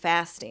during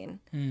fasting.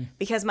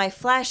 Because my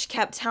flesh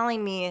kept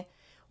telling me,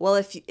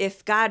 well,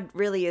 if God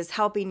really is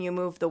helping you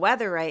move the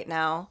weather right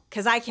now,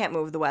 because I can't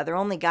move the weather,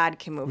 only God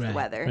can move the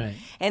weather. Right.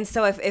 And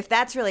so if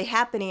that's really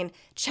happening,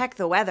 check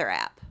the weather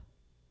app.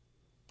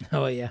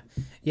 Oh yeah,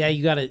 yeah.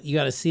 You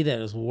gotta see that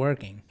it's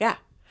working. Yeah,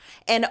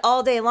 and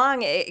all day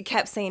long it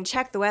kept saying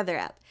check the weather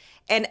app,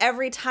 and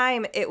every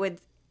time it would,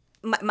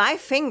 my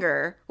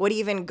finger would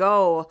even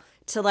go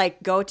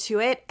to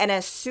it, and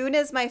as soon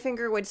as my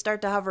finger would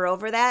start to hover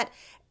over that,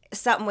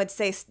 something would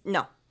say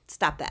no,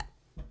 stop that.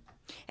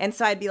 And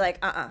so I'd be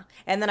like,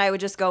 and then I would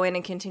just go in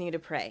and continue to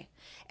pray.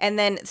 And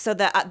then so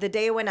the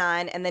day went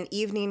on, and then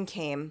evening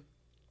came,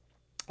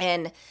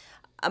 and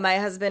my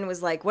husband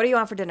was like, what do you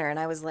want for dinner? And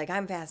I was like,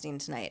 I'm fasting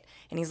tonight.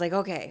 And he's like,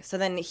 okay. So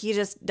then he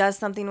just does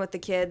something with the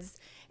kids.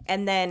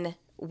 And then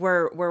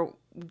we're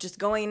just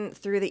going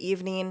through the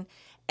evening.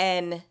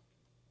 And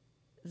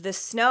the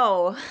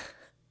snow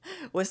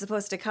was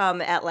supposed to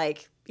come at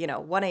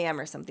 1 a.m.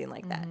 or something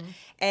like that.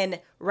 And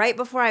right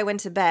before I went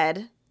to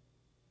bed,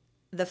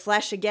 the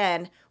flesh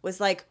again was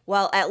like,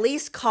 well, at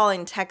least call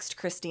and text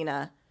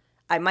Christina.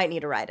 I might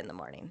need a ride in the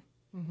morning.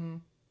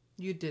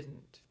 You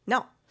didn't.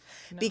 No.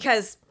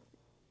 Because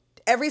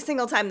every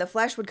single time the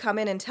flesh would come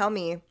in and tell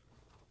me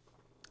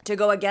to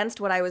go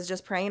against what I was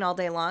just praying all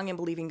day long and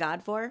believing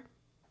God for,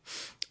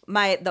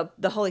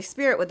 the Holy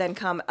Spirit would then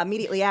come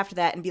immediately after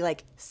that and be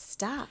like,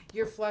 stop.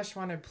 Your flesh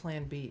wanted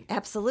plan B.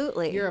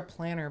 Absolutely. You're a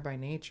planner by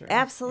nature.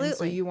 Absolutely. And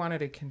so you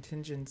wanted a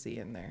contingency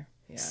in there.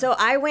 Yeah. So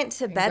I went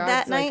to bed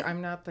that night.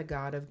 I'm not the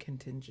God of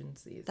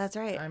contingencies. That's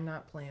right. I'm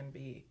not plan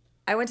B.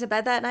 I went to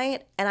bed that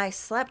night and I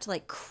slept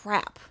like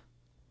crap.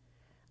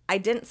 I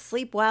didn't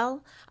sleep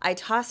well. I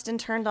tossed and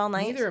turned all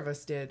night. Neither of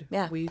us did.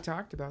 Yeah. We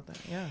talked about that.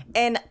 Yeah.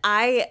 And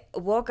I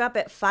woke up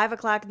at 5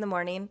 o'clock in the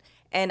morning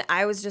and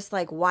I was just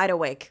like wide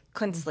awake.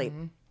 Couldn't sleep.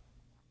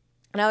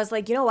 And I was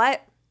like, you know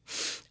what?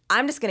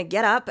 I'm just going to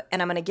get up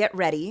and I'm going to get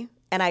ready.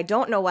 And I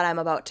don't know what I'm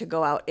about to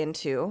go out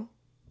into,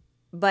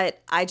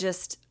 but I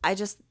just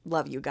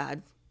love you,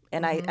 God.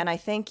 And I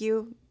thank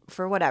you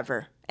for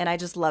whatever. And I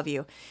just love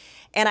you.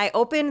 And I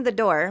opened the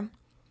door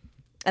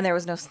and there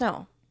was no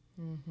snow.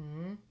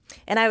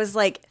 And I was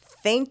like,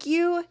 thank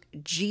you,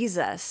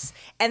 Jesus.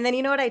 And then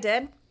you know what I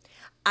did?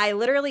 I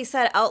literally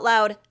said out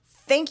loud,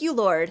 thank you,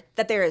 Lord,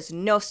 that there is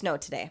no snow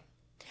today.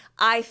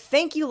 I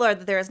thank you,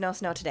 Lord, that there is no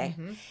snow today.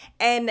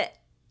 And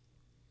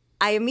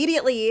I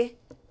immediately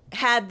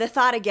had the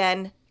thought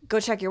again, go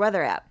check your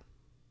weather app.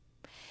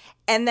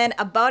 And then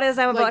about as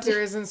I'm about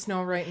there isn't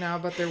snow right now,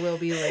 but there will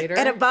be later.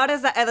 And about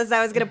as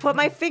I was going to put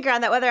my finger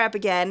on that weather app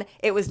again,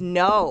 it was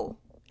no,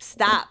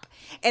 stop.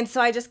 And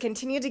so I just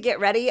continued to get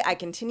ready. I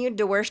continued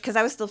to worship because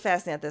I was still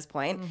fasting at this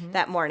point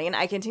that morning.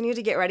 I continued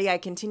to get ready. I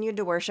continued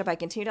to worship. I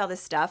continued all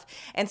this stuff.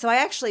 And so I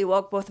actually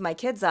woke both of my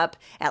kids up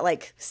at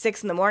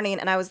 6 a.m.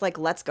 and I was like,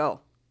 let's go.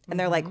 And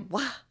they're like,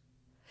 wow.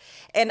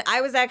 And I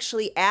was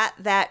actually at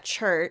that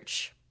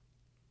church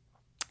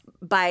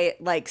by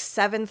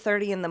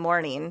 7:30 in the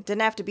morning.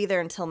 Didn't have to be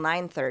there until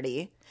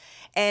 9:30.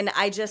 And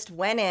I just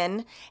went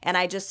in and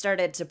I just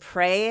started to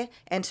pray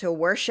and to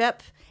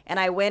worship. And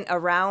I went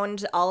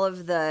around all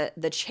of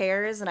the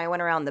chairs and I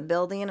went around the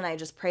building and I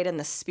just prayed in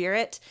the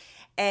Spirit.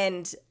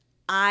 And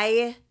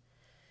I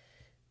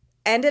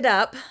ended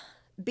up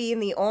being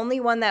the only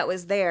one that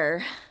was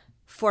there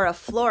for a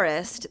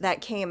florist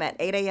that came at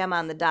 8 a.m.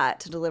 on the dot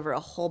to deliver a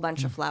whole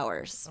bunch of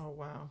flowers. Oh,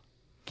 wow.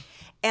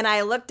 And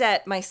I looked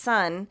at my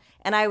son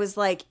and I was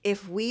like,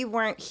 if we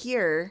weren't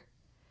here,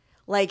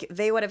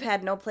 they would have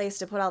had no place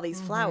to put all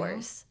these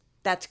flowers.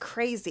 That's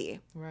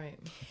crazy. Right.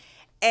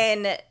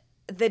 And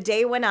the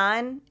day went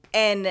on,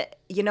 and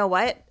you know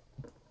what?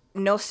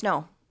 No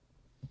snow.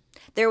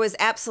 There was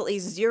absolutely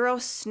zero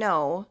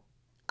snow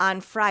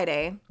on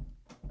Friday.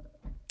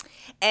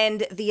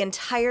 And the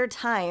entire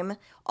time,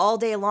 all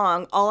day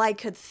long, all I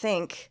could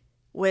think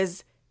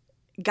was,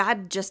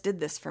 God just did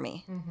this for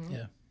me.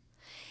 Yeah.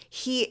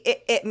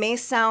 It may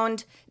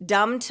sound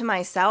dumb to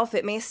myself,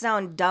 it may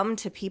sound dumb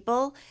to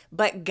people,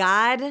 but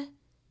God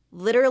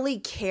literally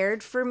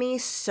cared for me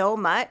so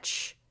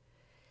much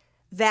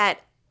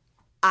that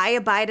I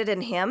abided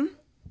in him,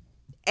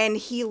 and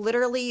he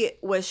literally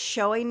was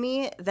showing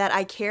me that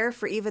I care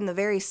for even the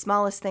very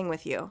smallest thing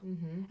with you,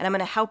 and I'm going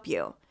to help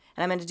you,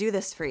 and I'm going to do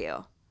this for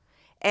you.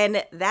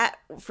 And that,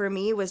 for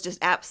me, was just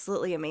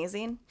absolutely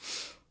amazing.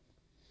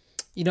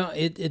 You know,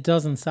 it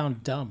doesn't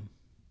sound dumb.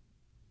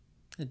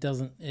 It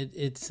doesn't.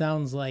 It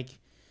sounds like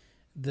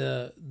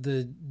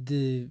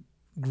the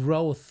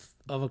growth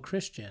of a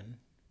Christian.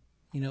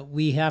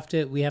 We have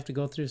to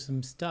go through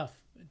some stuff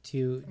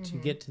to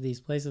get to these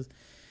places.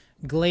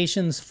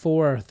 Galatians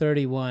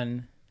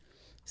 4:31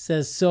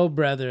 says, "So,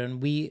 brethren,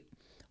 we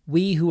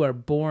who are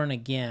born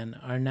again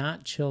are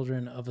not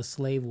children of a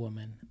slave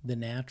woman, the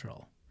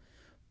natural,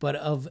 but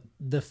of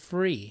the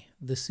free,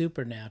 the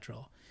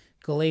supernatural."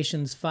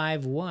 Galatians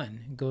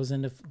 5:1 goes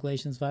into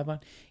Galatians 5:1.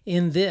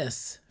 "In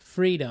this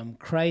freedom,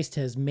 Christ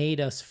has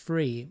made us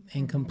free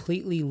and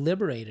completely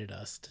liberated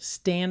us.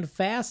 Stand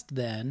fast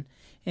then,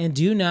 and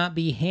do not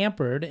be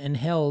hampered and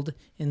held,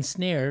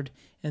 ensnared,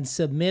 and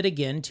submit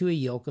again to a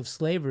yoke of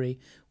slavery,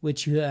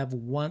 which you have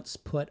once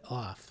put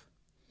off."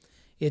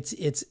 It's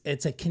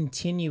a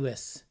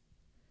continuous.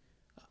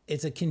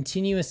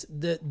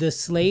 The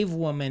slave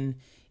woman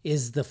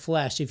is the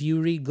flesh. If you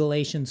read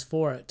Galatians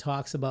 4, it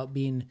talks about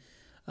being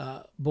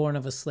born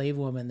of a slave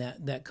woman.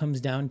 That comes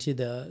down to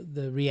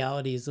the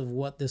realities of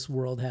what this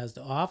world has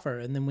to offer.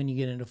 And then when you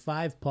get into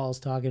 5, Paul's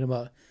talking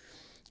about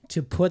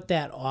to put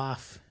that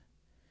off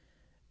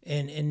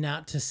and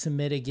not to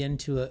submit again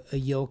to a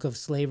yoke of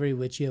slavery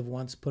which you have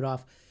once put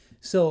off.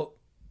 So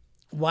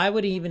why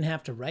would he even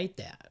have to write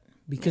that?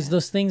 Because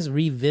those things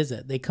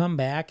revisit. They come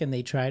back and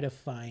they try to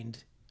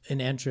find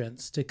an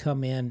entrance to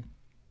come in.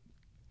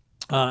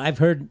 I've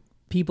heard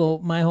people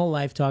my whole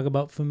life talk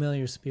about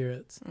familiar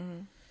spirits.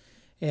 Mm-hmm.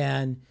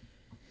 And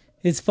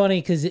it's funny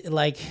because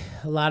like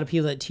a lot of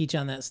people that teach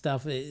on that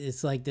stuff,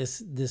 it's like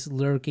this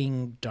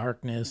lurking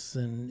darkness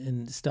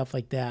and stuff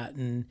like that.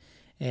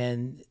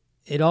 And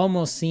it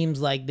almost seems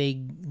like they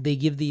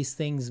give these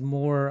things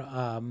more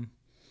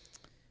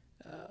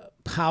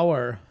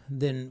power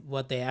than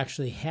what they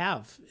actually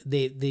have.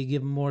 They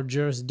give more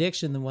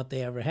jurisdiction than what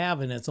they ever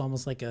have, and it's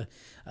almost like a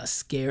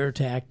scare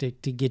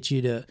tactic to get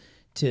you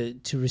to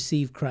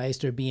receive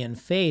Christ or be in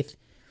faith.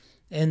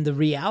 And the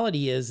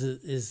reality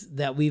is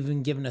that we've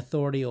been given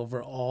authority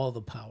over all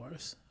the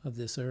powers of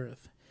this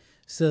earth.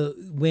 So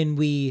when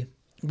we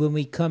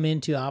come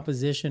into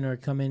opposition or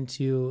come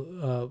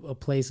into a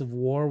place of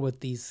war with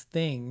these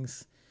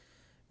things,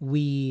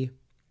 we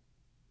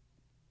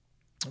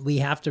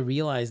have to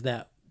realize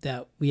that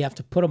we have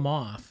to put them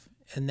off,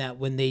 and that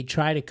when they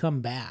try to come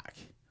back,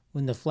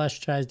 when the flesh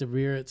tries to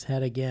rear its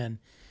head again,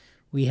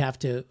 we have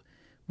to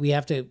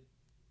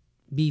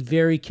be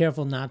very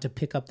careful not to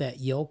pick up that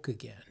yoke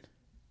again.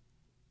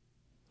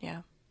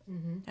 Yeah,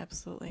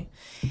 absolutely.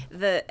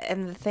 The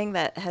thing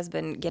that has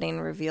been getting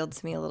revealed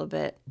to me a little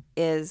bit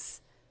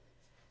is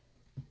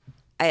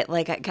I've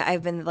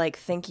been like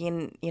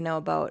thinking,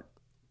 about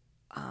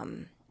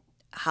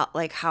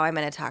how I'm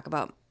going to talk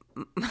about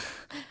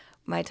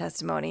my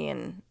testimony,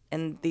 and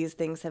these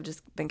things have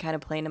just been kind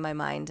of playing in my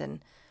mind,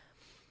 and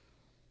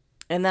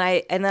then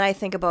I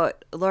think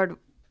about, Lord,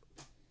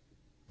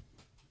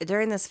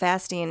 during this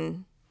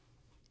fasting,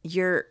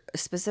 you're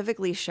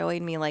specifically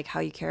showing me like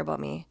how you care about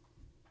me,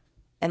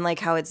 and like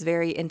how it's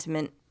very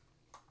intimate.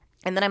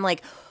 And then I'm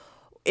like,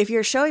 if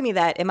you're showing me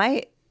that,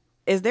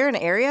 is there an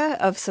area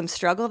of some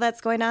struggle that's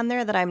going on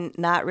there that I'm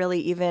not really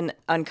even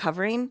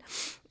uncovering?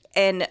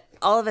 And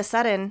all of a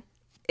sudden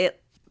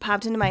it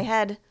popped into my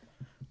head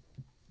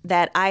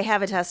that I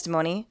have a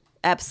testimony.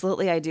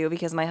 Absolutely I do,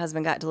 because my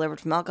husband got delivered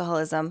from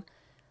alcoholism,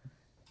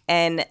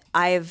 and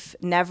I've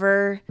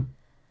never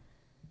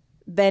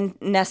been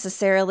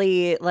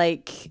necessarily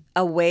like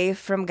away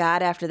from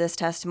God after this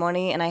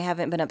testimony, and I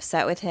haven't been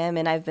upset with him,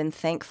 and I've been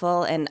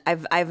thankful, and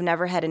I've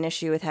never had an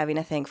issue with having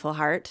a thankful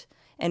heart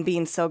and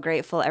being so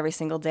grateful every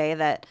single day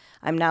that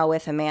I'm now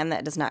with a man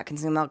that does not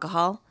consume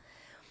alcohol.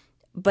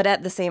 But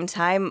at the same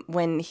time,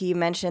 when he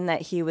mentioned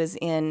that he was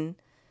in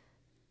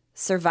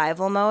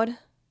survival mode,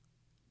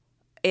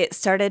 it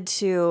started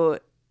to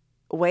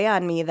weigh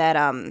on me that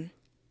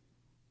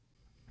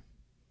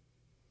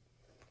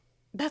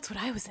that's what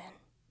I was in.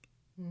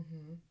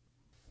 Mm-hmm.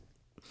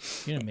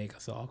 You're gonna make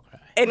us all cry.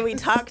 And we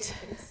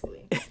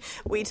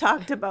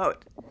talked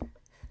about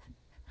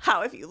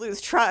how if you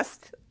lose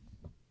trust,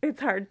 it's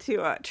hard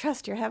to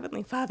trust your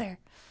Heavenly Father.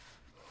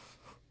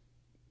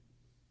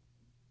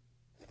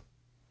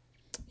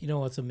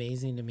 What's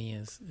amazing to me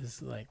is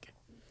like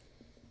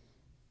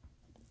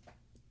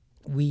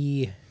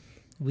we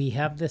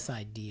have this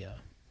idea.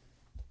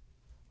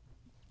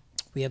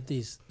 We have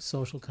these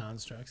social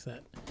constructs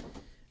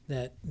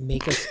that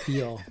make us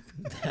feel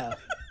that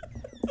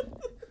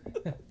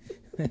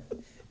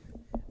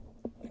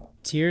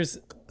tears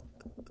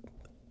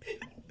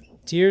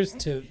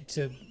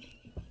to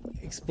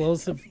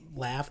explosive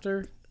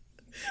laughter.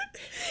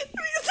 The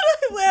reason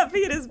I'm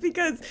laughing is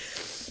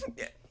because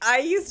I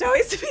used to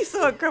always be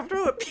so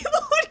uncomfortable when people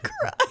would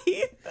cry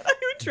that I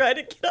would try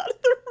to get out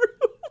of the room.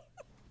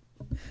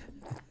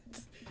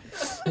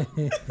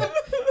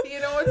 You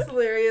know what's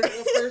hilarious?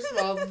 Well, first of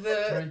all,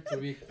 trying to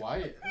be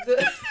quiet.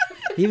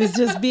 He was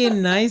just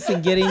being nice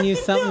and getting you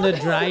something to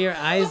dry your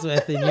eyes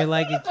with, and you're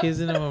like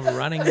accusing him of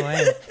running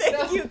away.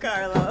 Thank you,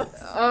 Carlos.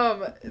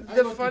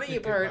 The funny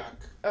part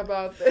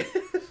about this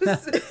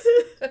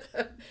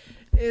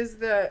is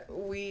that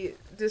we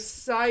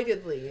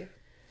decidedly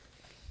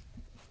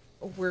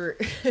we're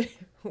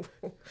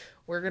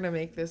we're gonna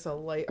make this a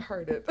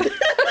lighthearted.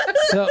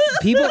 So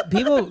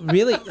people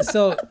really,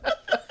 so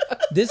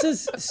this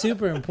is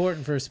super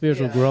important for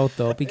spiritual growth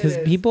though, because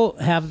people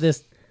have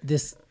this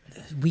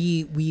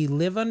we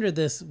live under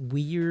this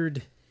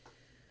weird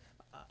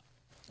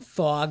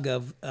fog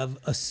of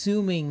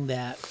assuming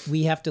that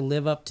we have to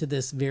live up to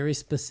this very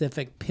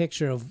specific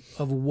picture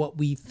of what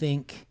we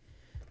think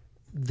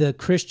the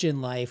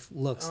Christian life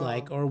looks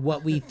like, or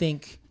what we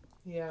think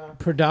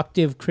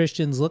productive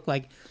Christians look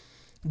like.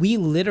 We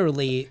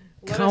literally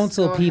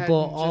counsel people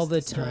all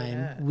the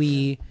time.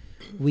 We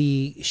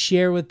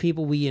share with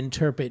people. We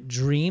interpret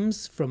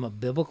dreams from a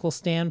biblical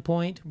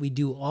standpoint. We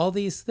do all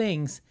these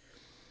things.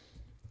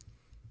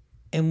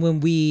 And when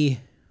we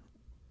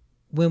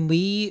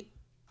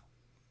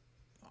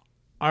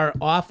are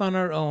off on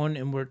our own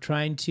and we're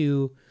trying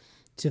to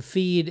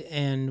feed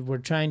and we're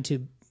trying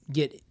to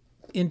get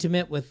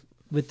intimate with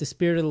the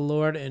Spirit of the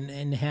Lord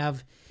and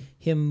have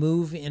Him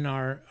move in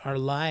our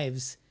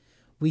lives,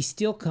 we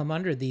still come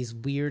under these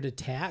weird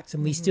attacks,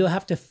 and we still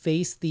have to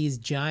face these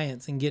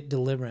giants and get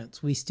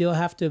deliverance. We still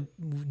have to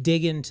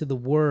dig into the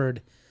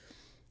Word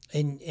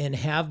and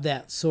have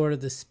that sword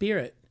of the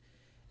Spirit,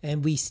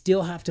 and we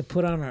still have to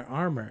put on our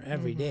armor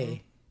every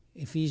day.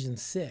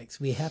 Ephesians 6,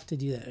 we have to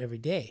do that every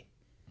day.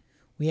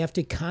 We have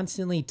to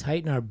constantly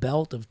tighten our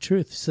belt of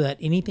truth so that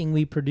anything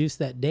we produce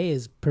that day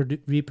is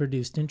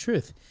reproduced in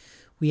truth.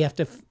 We have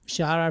to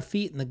shod our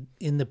feet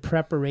in the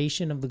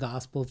preparation of the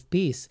gospel of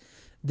peace.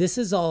 This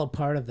is all a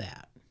part of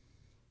that.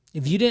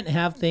 If you didn't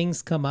have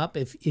things come up,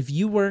 if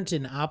you weren't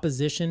in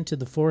opposition to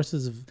the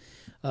forces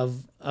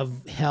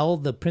of hell,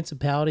 the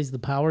principalities, the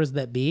powers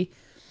that be,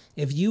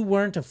 if you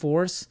weren't a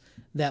force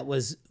that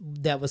was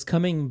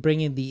coming,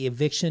 bringing the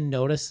eviction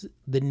notice,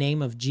 the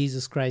name of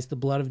Jesus Christ, the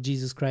blood of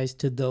Jesus Christ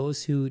to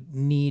those who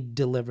need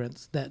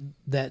deliverance,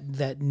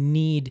 that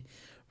need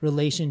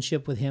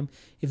relationship with Him,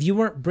 if you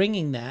weren't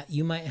bringing that,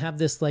 you might have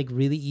this like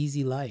really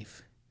easy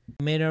life.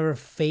 You may never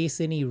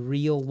face any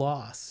real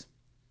loss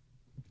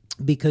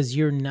because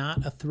you're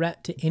not a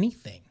threat to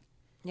anything.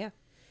 Yeah.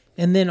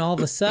 And then all of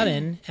a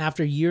sudden,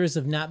 after years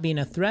of not being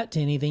a threat to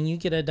anything, you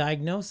get a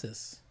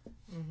diagnosis.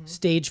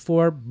 Stage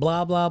 4,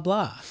 blah, blah,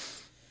 blah.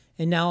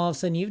 And now all of a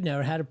sudden you've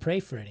never had to pray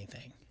for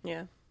anything.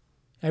 Yeah.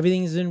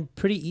 Everything's been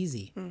pretty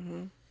easy.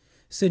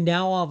 So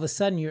now all of a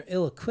sudden you're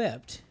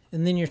ill-equipped,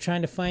 and then you're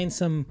trying to find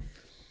some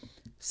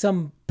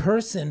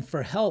person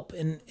for help,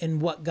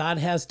 and what God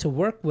has to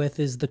work with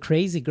is the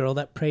crazy girl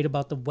that prayed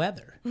about the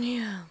weather.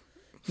 Yeah.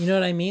 You know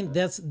what I mean?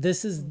 This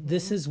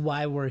is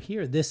why we're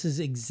here. This is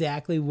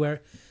exactly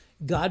where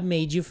God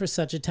made you for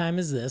such a time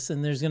as this,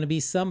 and there's going to be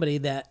somebody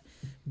that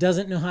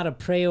doesn't know how to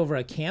pray over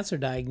a cancer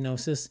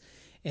diagnosis,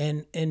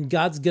 and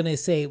God's going to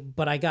say,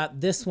 but I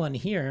got this one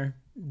here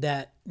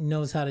that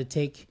knows how to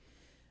take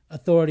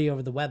authority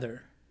over the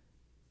weather.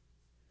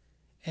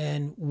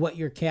 And what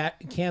your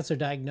cancer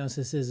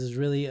diagnosis is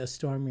really a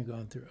storm you're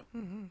going through.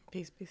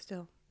 Peace be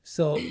still.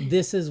 So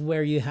this is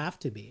where you have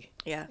to be.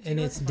 Yeah. And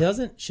it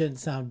shouldn't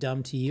sound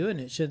dumb to you,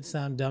 and it shouldn't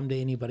sound dumb to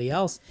anybody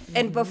else.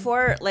 And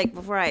before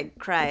I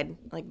cried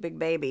like big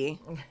baby,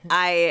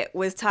 I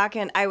was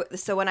talking.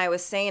 So when I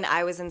was saying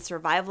I was in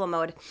survival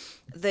mode,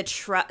 the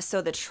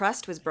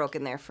trust was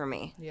broken there for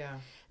me. Yeah.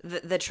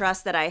 The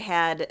trust that I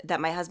had that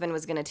my husband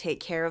was going to take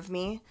care of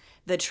me,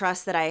 the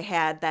trust that I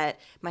had that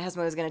my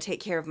husband was going to take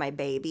care of my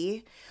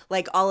baby,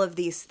 like all of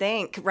these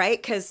things,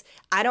 right? Because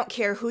I don't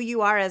care who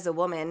you are as a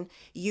woman,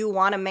 you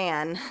want a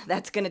man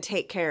that's going to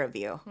take care of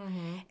you.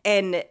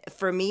 And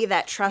for me,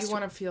 that trust... You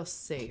want to feel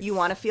safe. You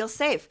want to feel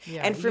safe.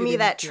 Yeah, and for me,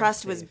 that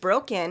trust was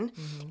broken,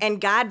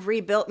 and God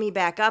rebuilt me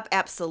back up.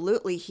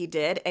 Absolutely, He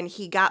did. And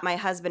He got my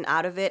husband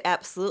out of it.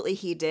 Absolutely,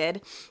 He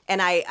did.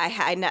 And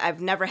I've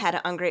never had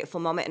an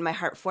ungrateful moment in my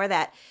heart for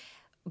that.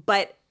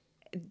 But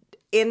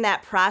in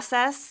that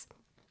process,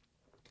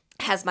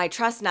 has my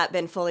trust not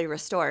been fully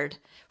restored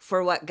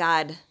for what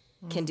God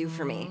can do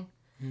for me?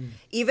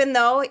 Even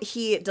though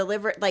He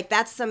delivered, like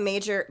that's some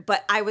major,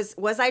 but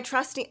was I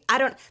trusting?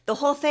 The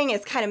whole thing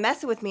is kind of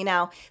messing with me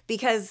now,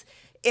 because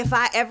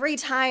every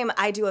time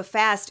I do a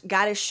fast,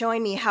 God is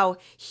showing me how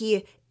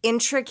He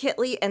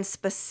intricately and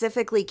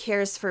specifically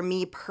cares for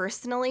me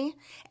personally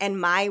and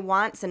my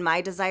wants and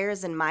my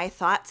desires and my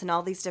thoughts and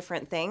all these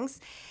different things.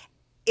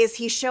 Is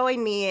He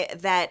showing me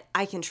that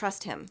I can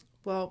trust Him?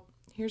 Well,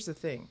 here's the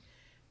thing.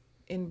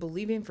 In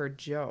believing for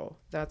Joe,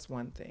 that's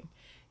one thing.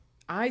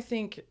 I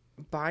think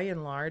by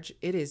and large,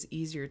 it is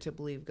easier to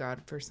believe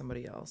God for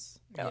somebody else.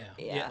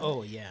 Yeah.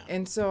 Oh, yeah.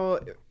 And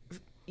so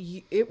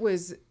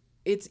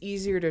it's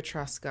easier to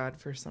trust God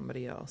for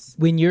somebody else.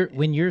 When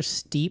you're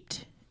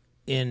steeped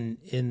in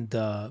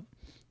the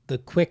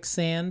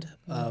quicksand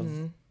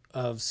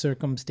of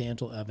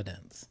circumstantial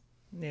evidence.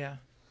 Yeah.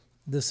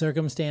 The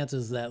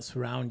circumstances that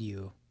surround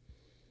you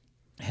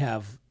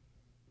have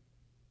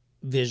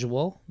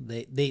visual.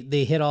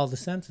 They hit all the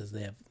senses.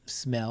 They have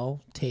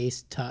smell,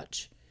 taste,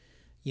 touch.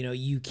 You know,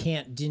 you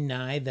can't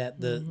deny that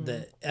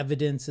the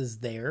evidence is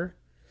there.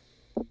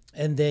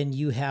 And then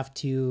you have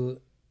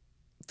to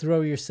throw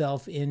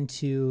yourself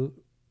into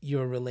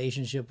your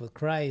relationship with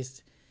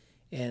Christ.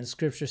 And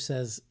Scripture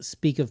says,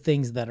 speak of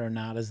things that are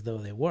not as though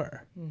they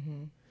were.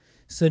 Mm-hmm.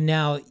 So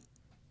now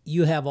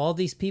you have all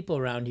these people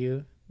around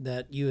you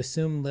that you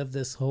assume live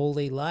this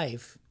holy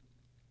life.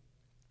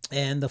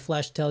 And the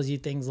flesh tells you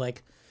things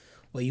like,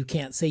 well, you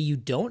can't say you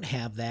don't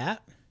have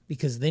that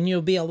because then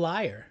you'll be a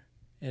liar.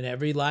 And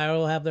every liar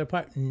will have their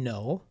part.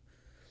 No.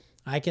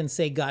 I can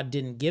say God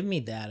didn't give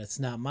me that. It's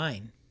not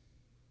mine.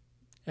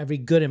 Every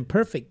good and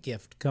perfect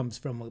gift comes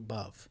from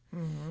above.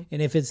 Mm-hmm.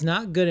 And if it's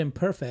not good and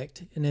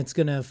perfect, and it's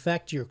going to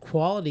affect your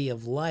quality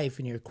of life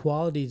and your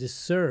quality to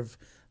serve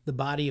the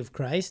body of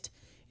Christ,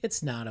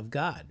 it's not of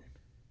God.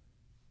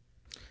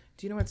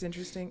 Do you know what's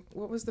interesting?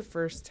 What was the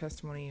first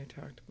testimony you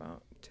talked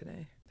about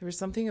today? There was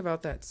something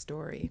about that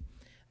story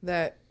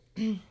that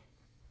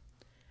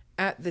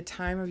at the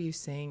time of you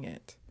saying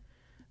it,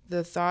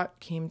 the thought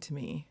came to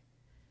me,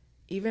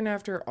 even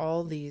after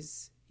all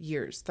these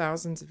years,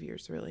 thousands of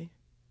years really,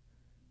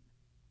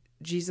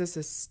 Jesus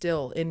is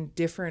still in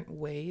different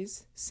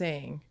ways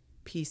saying,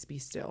 peace be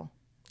still.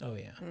 Oh,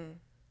 yeah.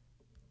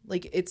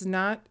 Like, it's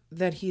not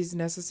that he's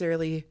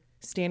necessarily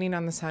standing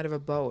on the side of a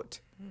boat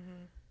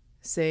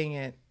saying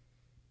it,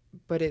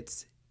 but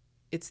it's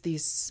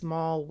these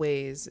small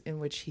ways in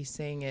which he's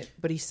saying it,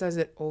 but he says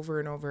it over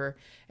and over,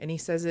 and he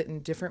says it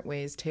in different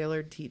ways,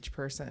 tailored to each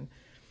person.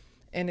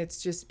 And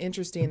it's just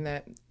interesting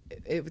that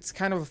it's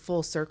kind of a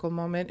full circle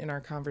moment in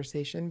our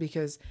conversation,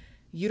 because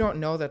you don't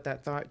know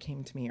that thought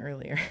came to me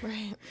earlier.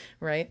 Right.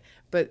 Right?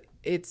 But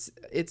it's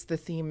the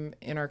theme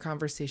in our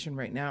conversation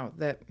right now,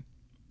 that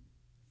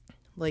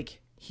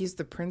like he's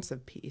the Prince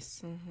of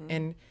Peace. Mm-hmm.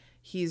 And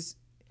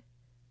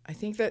I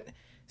think that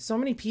so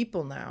many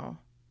people now,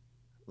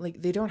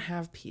 like, they don't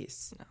have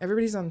peace. No.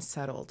 Everybody's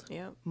unsettled.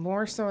 Yep.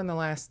 More so in the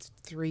last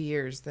 3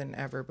 years than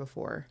ever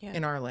before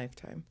in our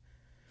lifetime.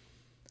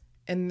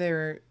 And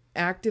they're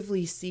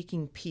actively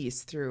seeking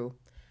peace through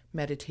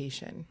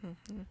meditation,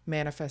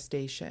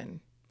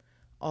 manifestation,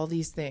 all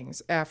these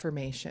things,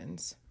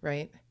 affirmations,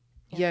 right?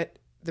 Yeah. Yet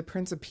the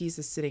Prince of Peace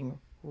is sitting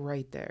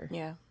right there.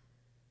 Yeah.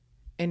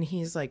 And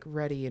he's like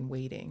ready and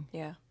waiting.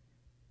 Yeah.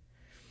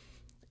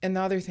 And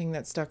the other thing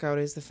that stuck out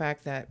is the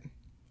fact that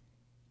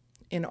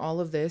in all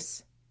of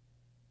this,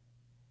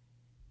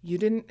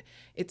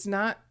 it's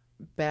not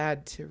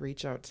bad to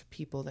reach out to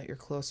people that you're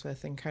close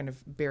with and kind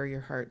of bare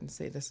your heart and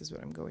say, this is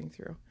what I'm going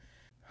through.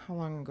 How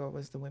long ago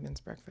was the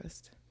women's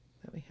breakfast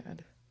that we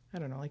had? I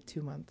don't know, like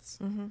 2 months.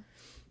 Mm-hmm.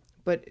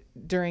 But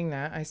during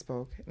that, I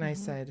spoke and I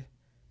said,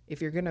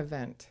 if you're going to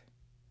vent,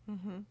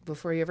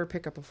 before you ever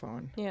pick up a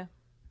phone,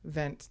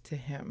 vent to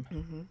him.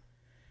 Mm-hmm.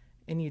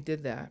 And you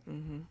did that.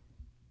 Mm-hmm.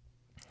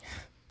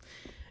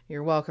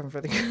 You're welcome for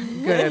the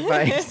good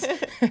advice.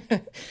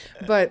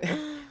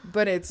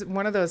 But it's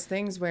one of those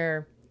things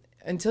where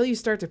until you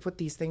start to put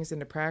these things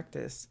into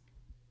practice,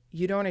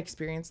 you don't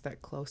experience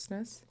that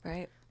closeness.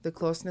 Right. The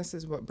closeness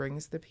is what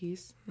brings the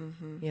peace,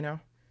 you know?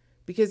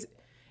 Because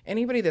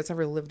anybody that's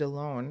ever lived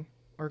alone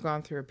or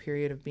gone through a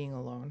period of being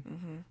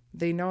alone,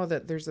 they know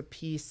that there's a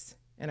peace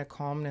and a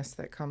calmness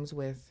that comes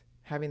with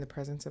having the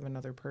presence of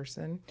another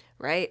person.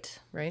 Right.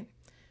 Right?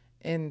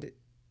 And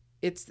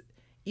it's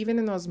even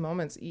in those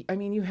moments, I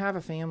mean, you have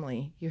a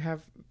family, you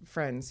have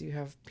friends, you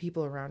have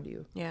people around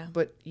you. Yeah.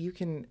 But you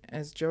can,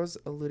 as Joe's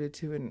alluded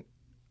to in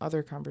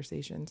other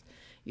conversations,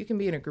 you can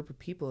be in a group of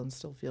people and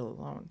still feel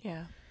alone.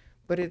 Yeah.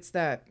 But it's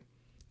that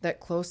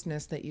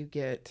closeness that you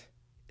get.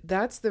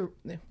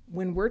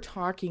 When we're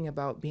talking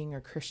about being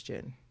a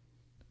Christian,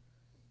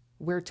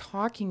 we're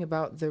talking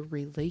about the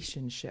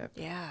relationship.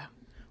 Yeah.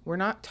 We're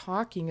not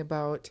talking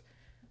about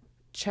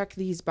check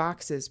these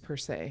boxes per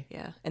se.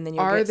 Yeah. And then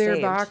you'll Are get there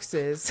saved.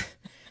 boxes?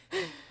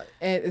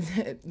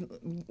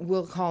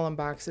 We'll call them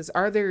boxes.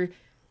 Are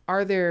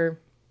there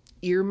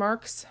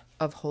earmarks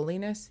of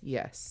holiness?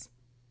 Yes.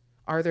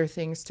 Are there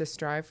things to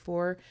strive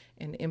for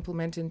and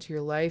implement into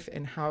your life,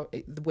 and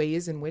the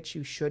ways in which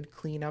you should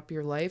clean up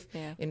your life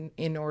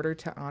in order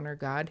to honor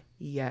God?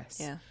 Yes.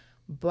 Yeah.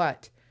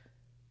 But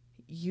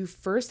you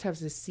first have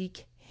to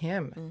seek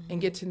him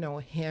and get to know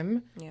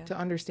him to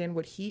understand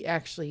what he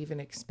actually even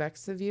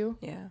expects of you.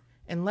 Yeah.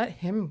 And let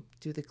him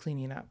do the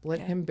cleaning up. Let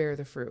him bear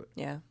the fruit.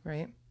 Yeah.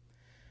 Right?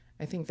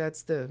 I think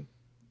that's the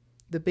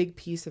big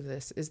piece of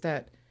this, is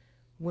that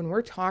when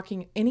we're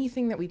talking,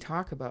 anything that we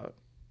talk about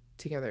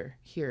together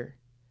here,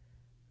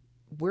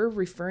 we're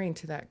referring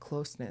to that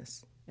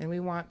closeness, and we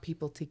want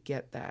people to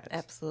get that.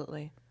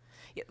 Absolutely.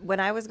 When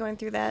I was going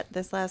through that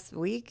this last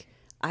week,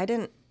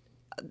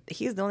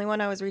 he's the only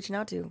one I was reaching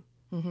out to.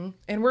 Mm-hmm.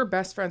 And we're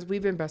best friends.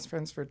 We've been best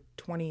friends for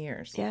 20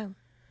 years. Yeah.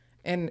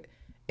 And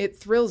it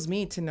thrills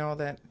me to know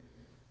that,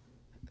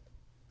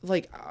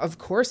 like, of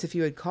course, if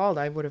you had called,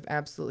 I would have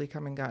absolutely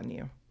come and gotten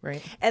you,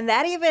 right? And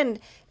that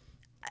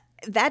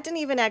didn't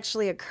even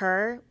actually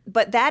occur,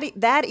 but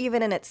that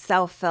even in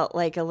itself felt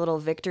like a little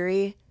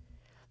victory,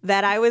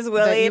 that I was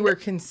willing that you were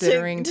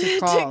considering to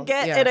call. To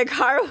get in a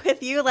car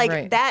with you. Like,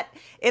 right. That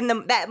in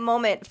that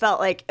moment felt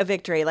like a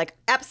victory. Like,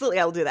 absolutely,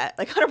 I'll do that.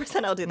 Like,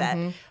 100% I'll do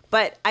that.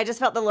 But I just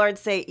felt the Lord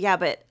say, yeah,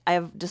 but I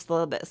have just a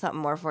little bit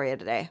something more for you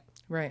today.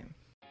 Right.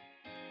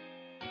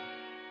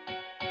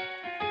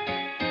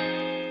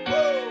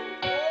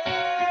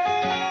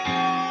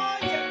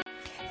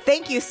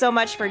 Thank you so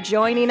much for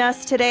joining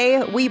us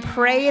today. We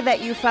pray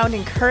that you found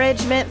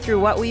encouragement through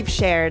what we've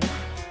shared.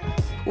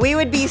 We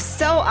would be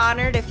so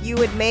honored if you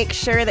would make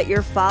sure that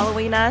you're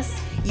following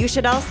us. You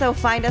should also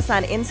find us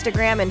on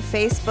Instagram and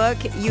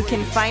Facebook. You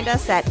can find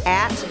us at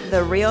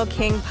The Real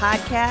King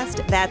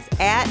Podcast. That's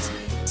at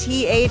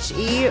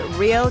THE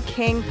Real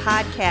King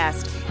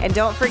Podcast. And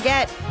don't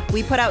forget,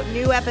 we put out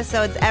new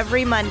episodes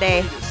every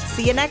Monday.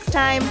 See you next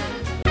time.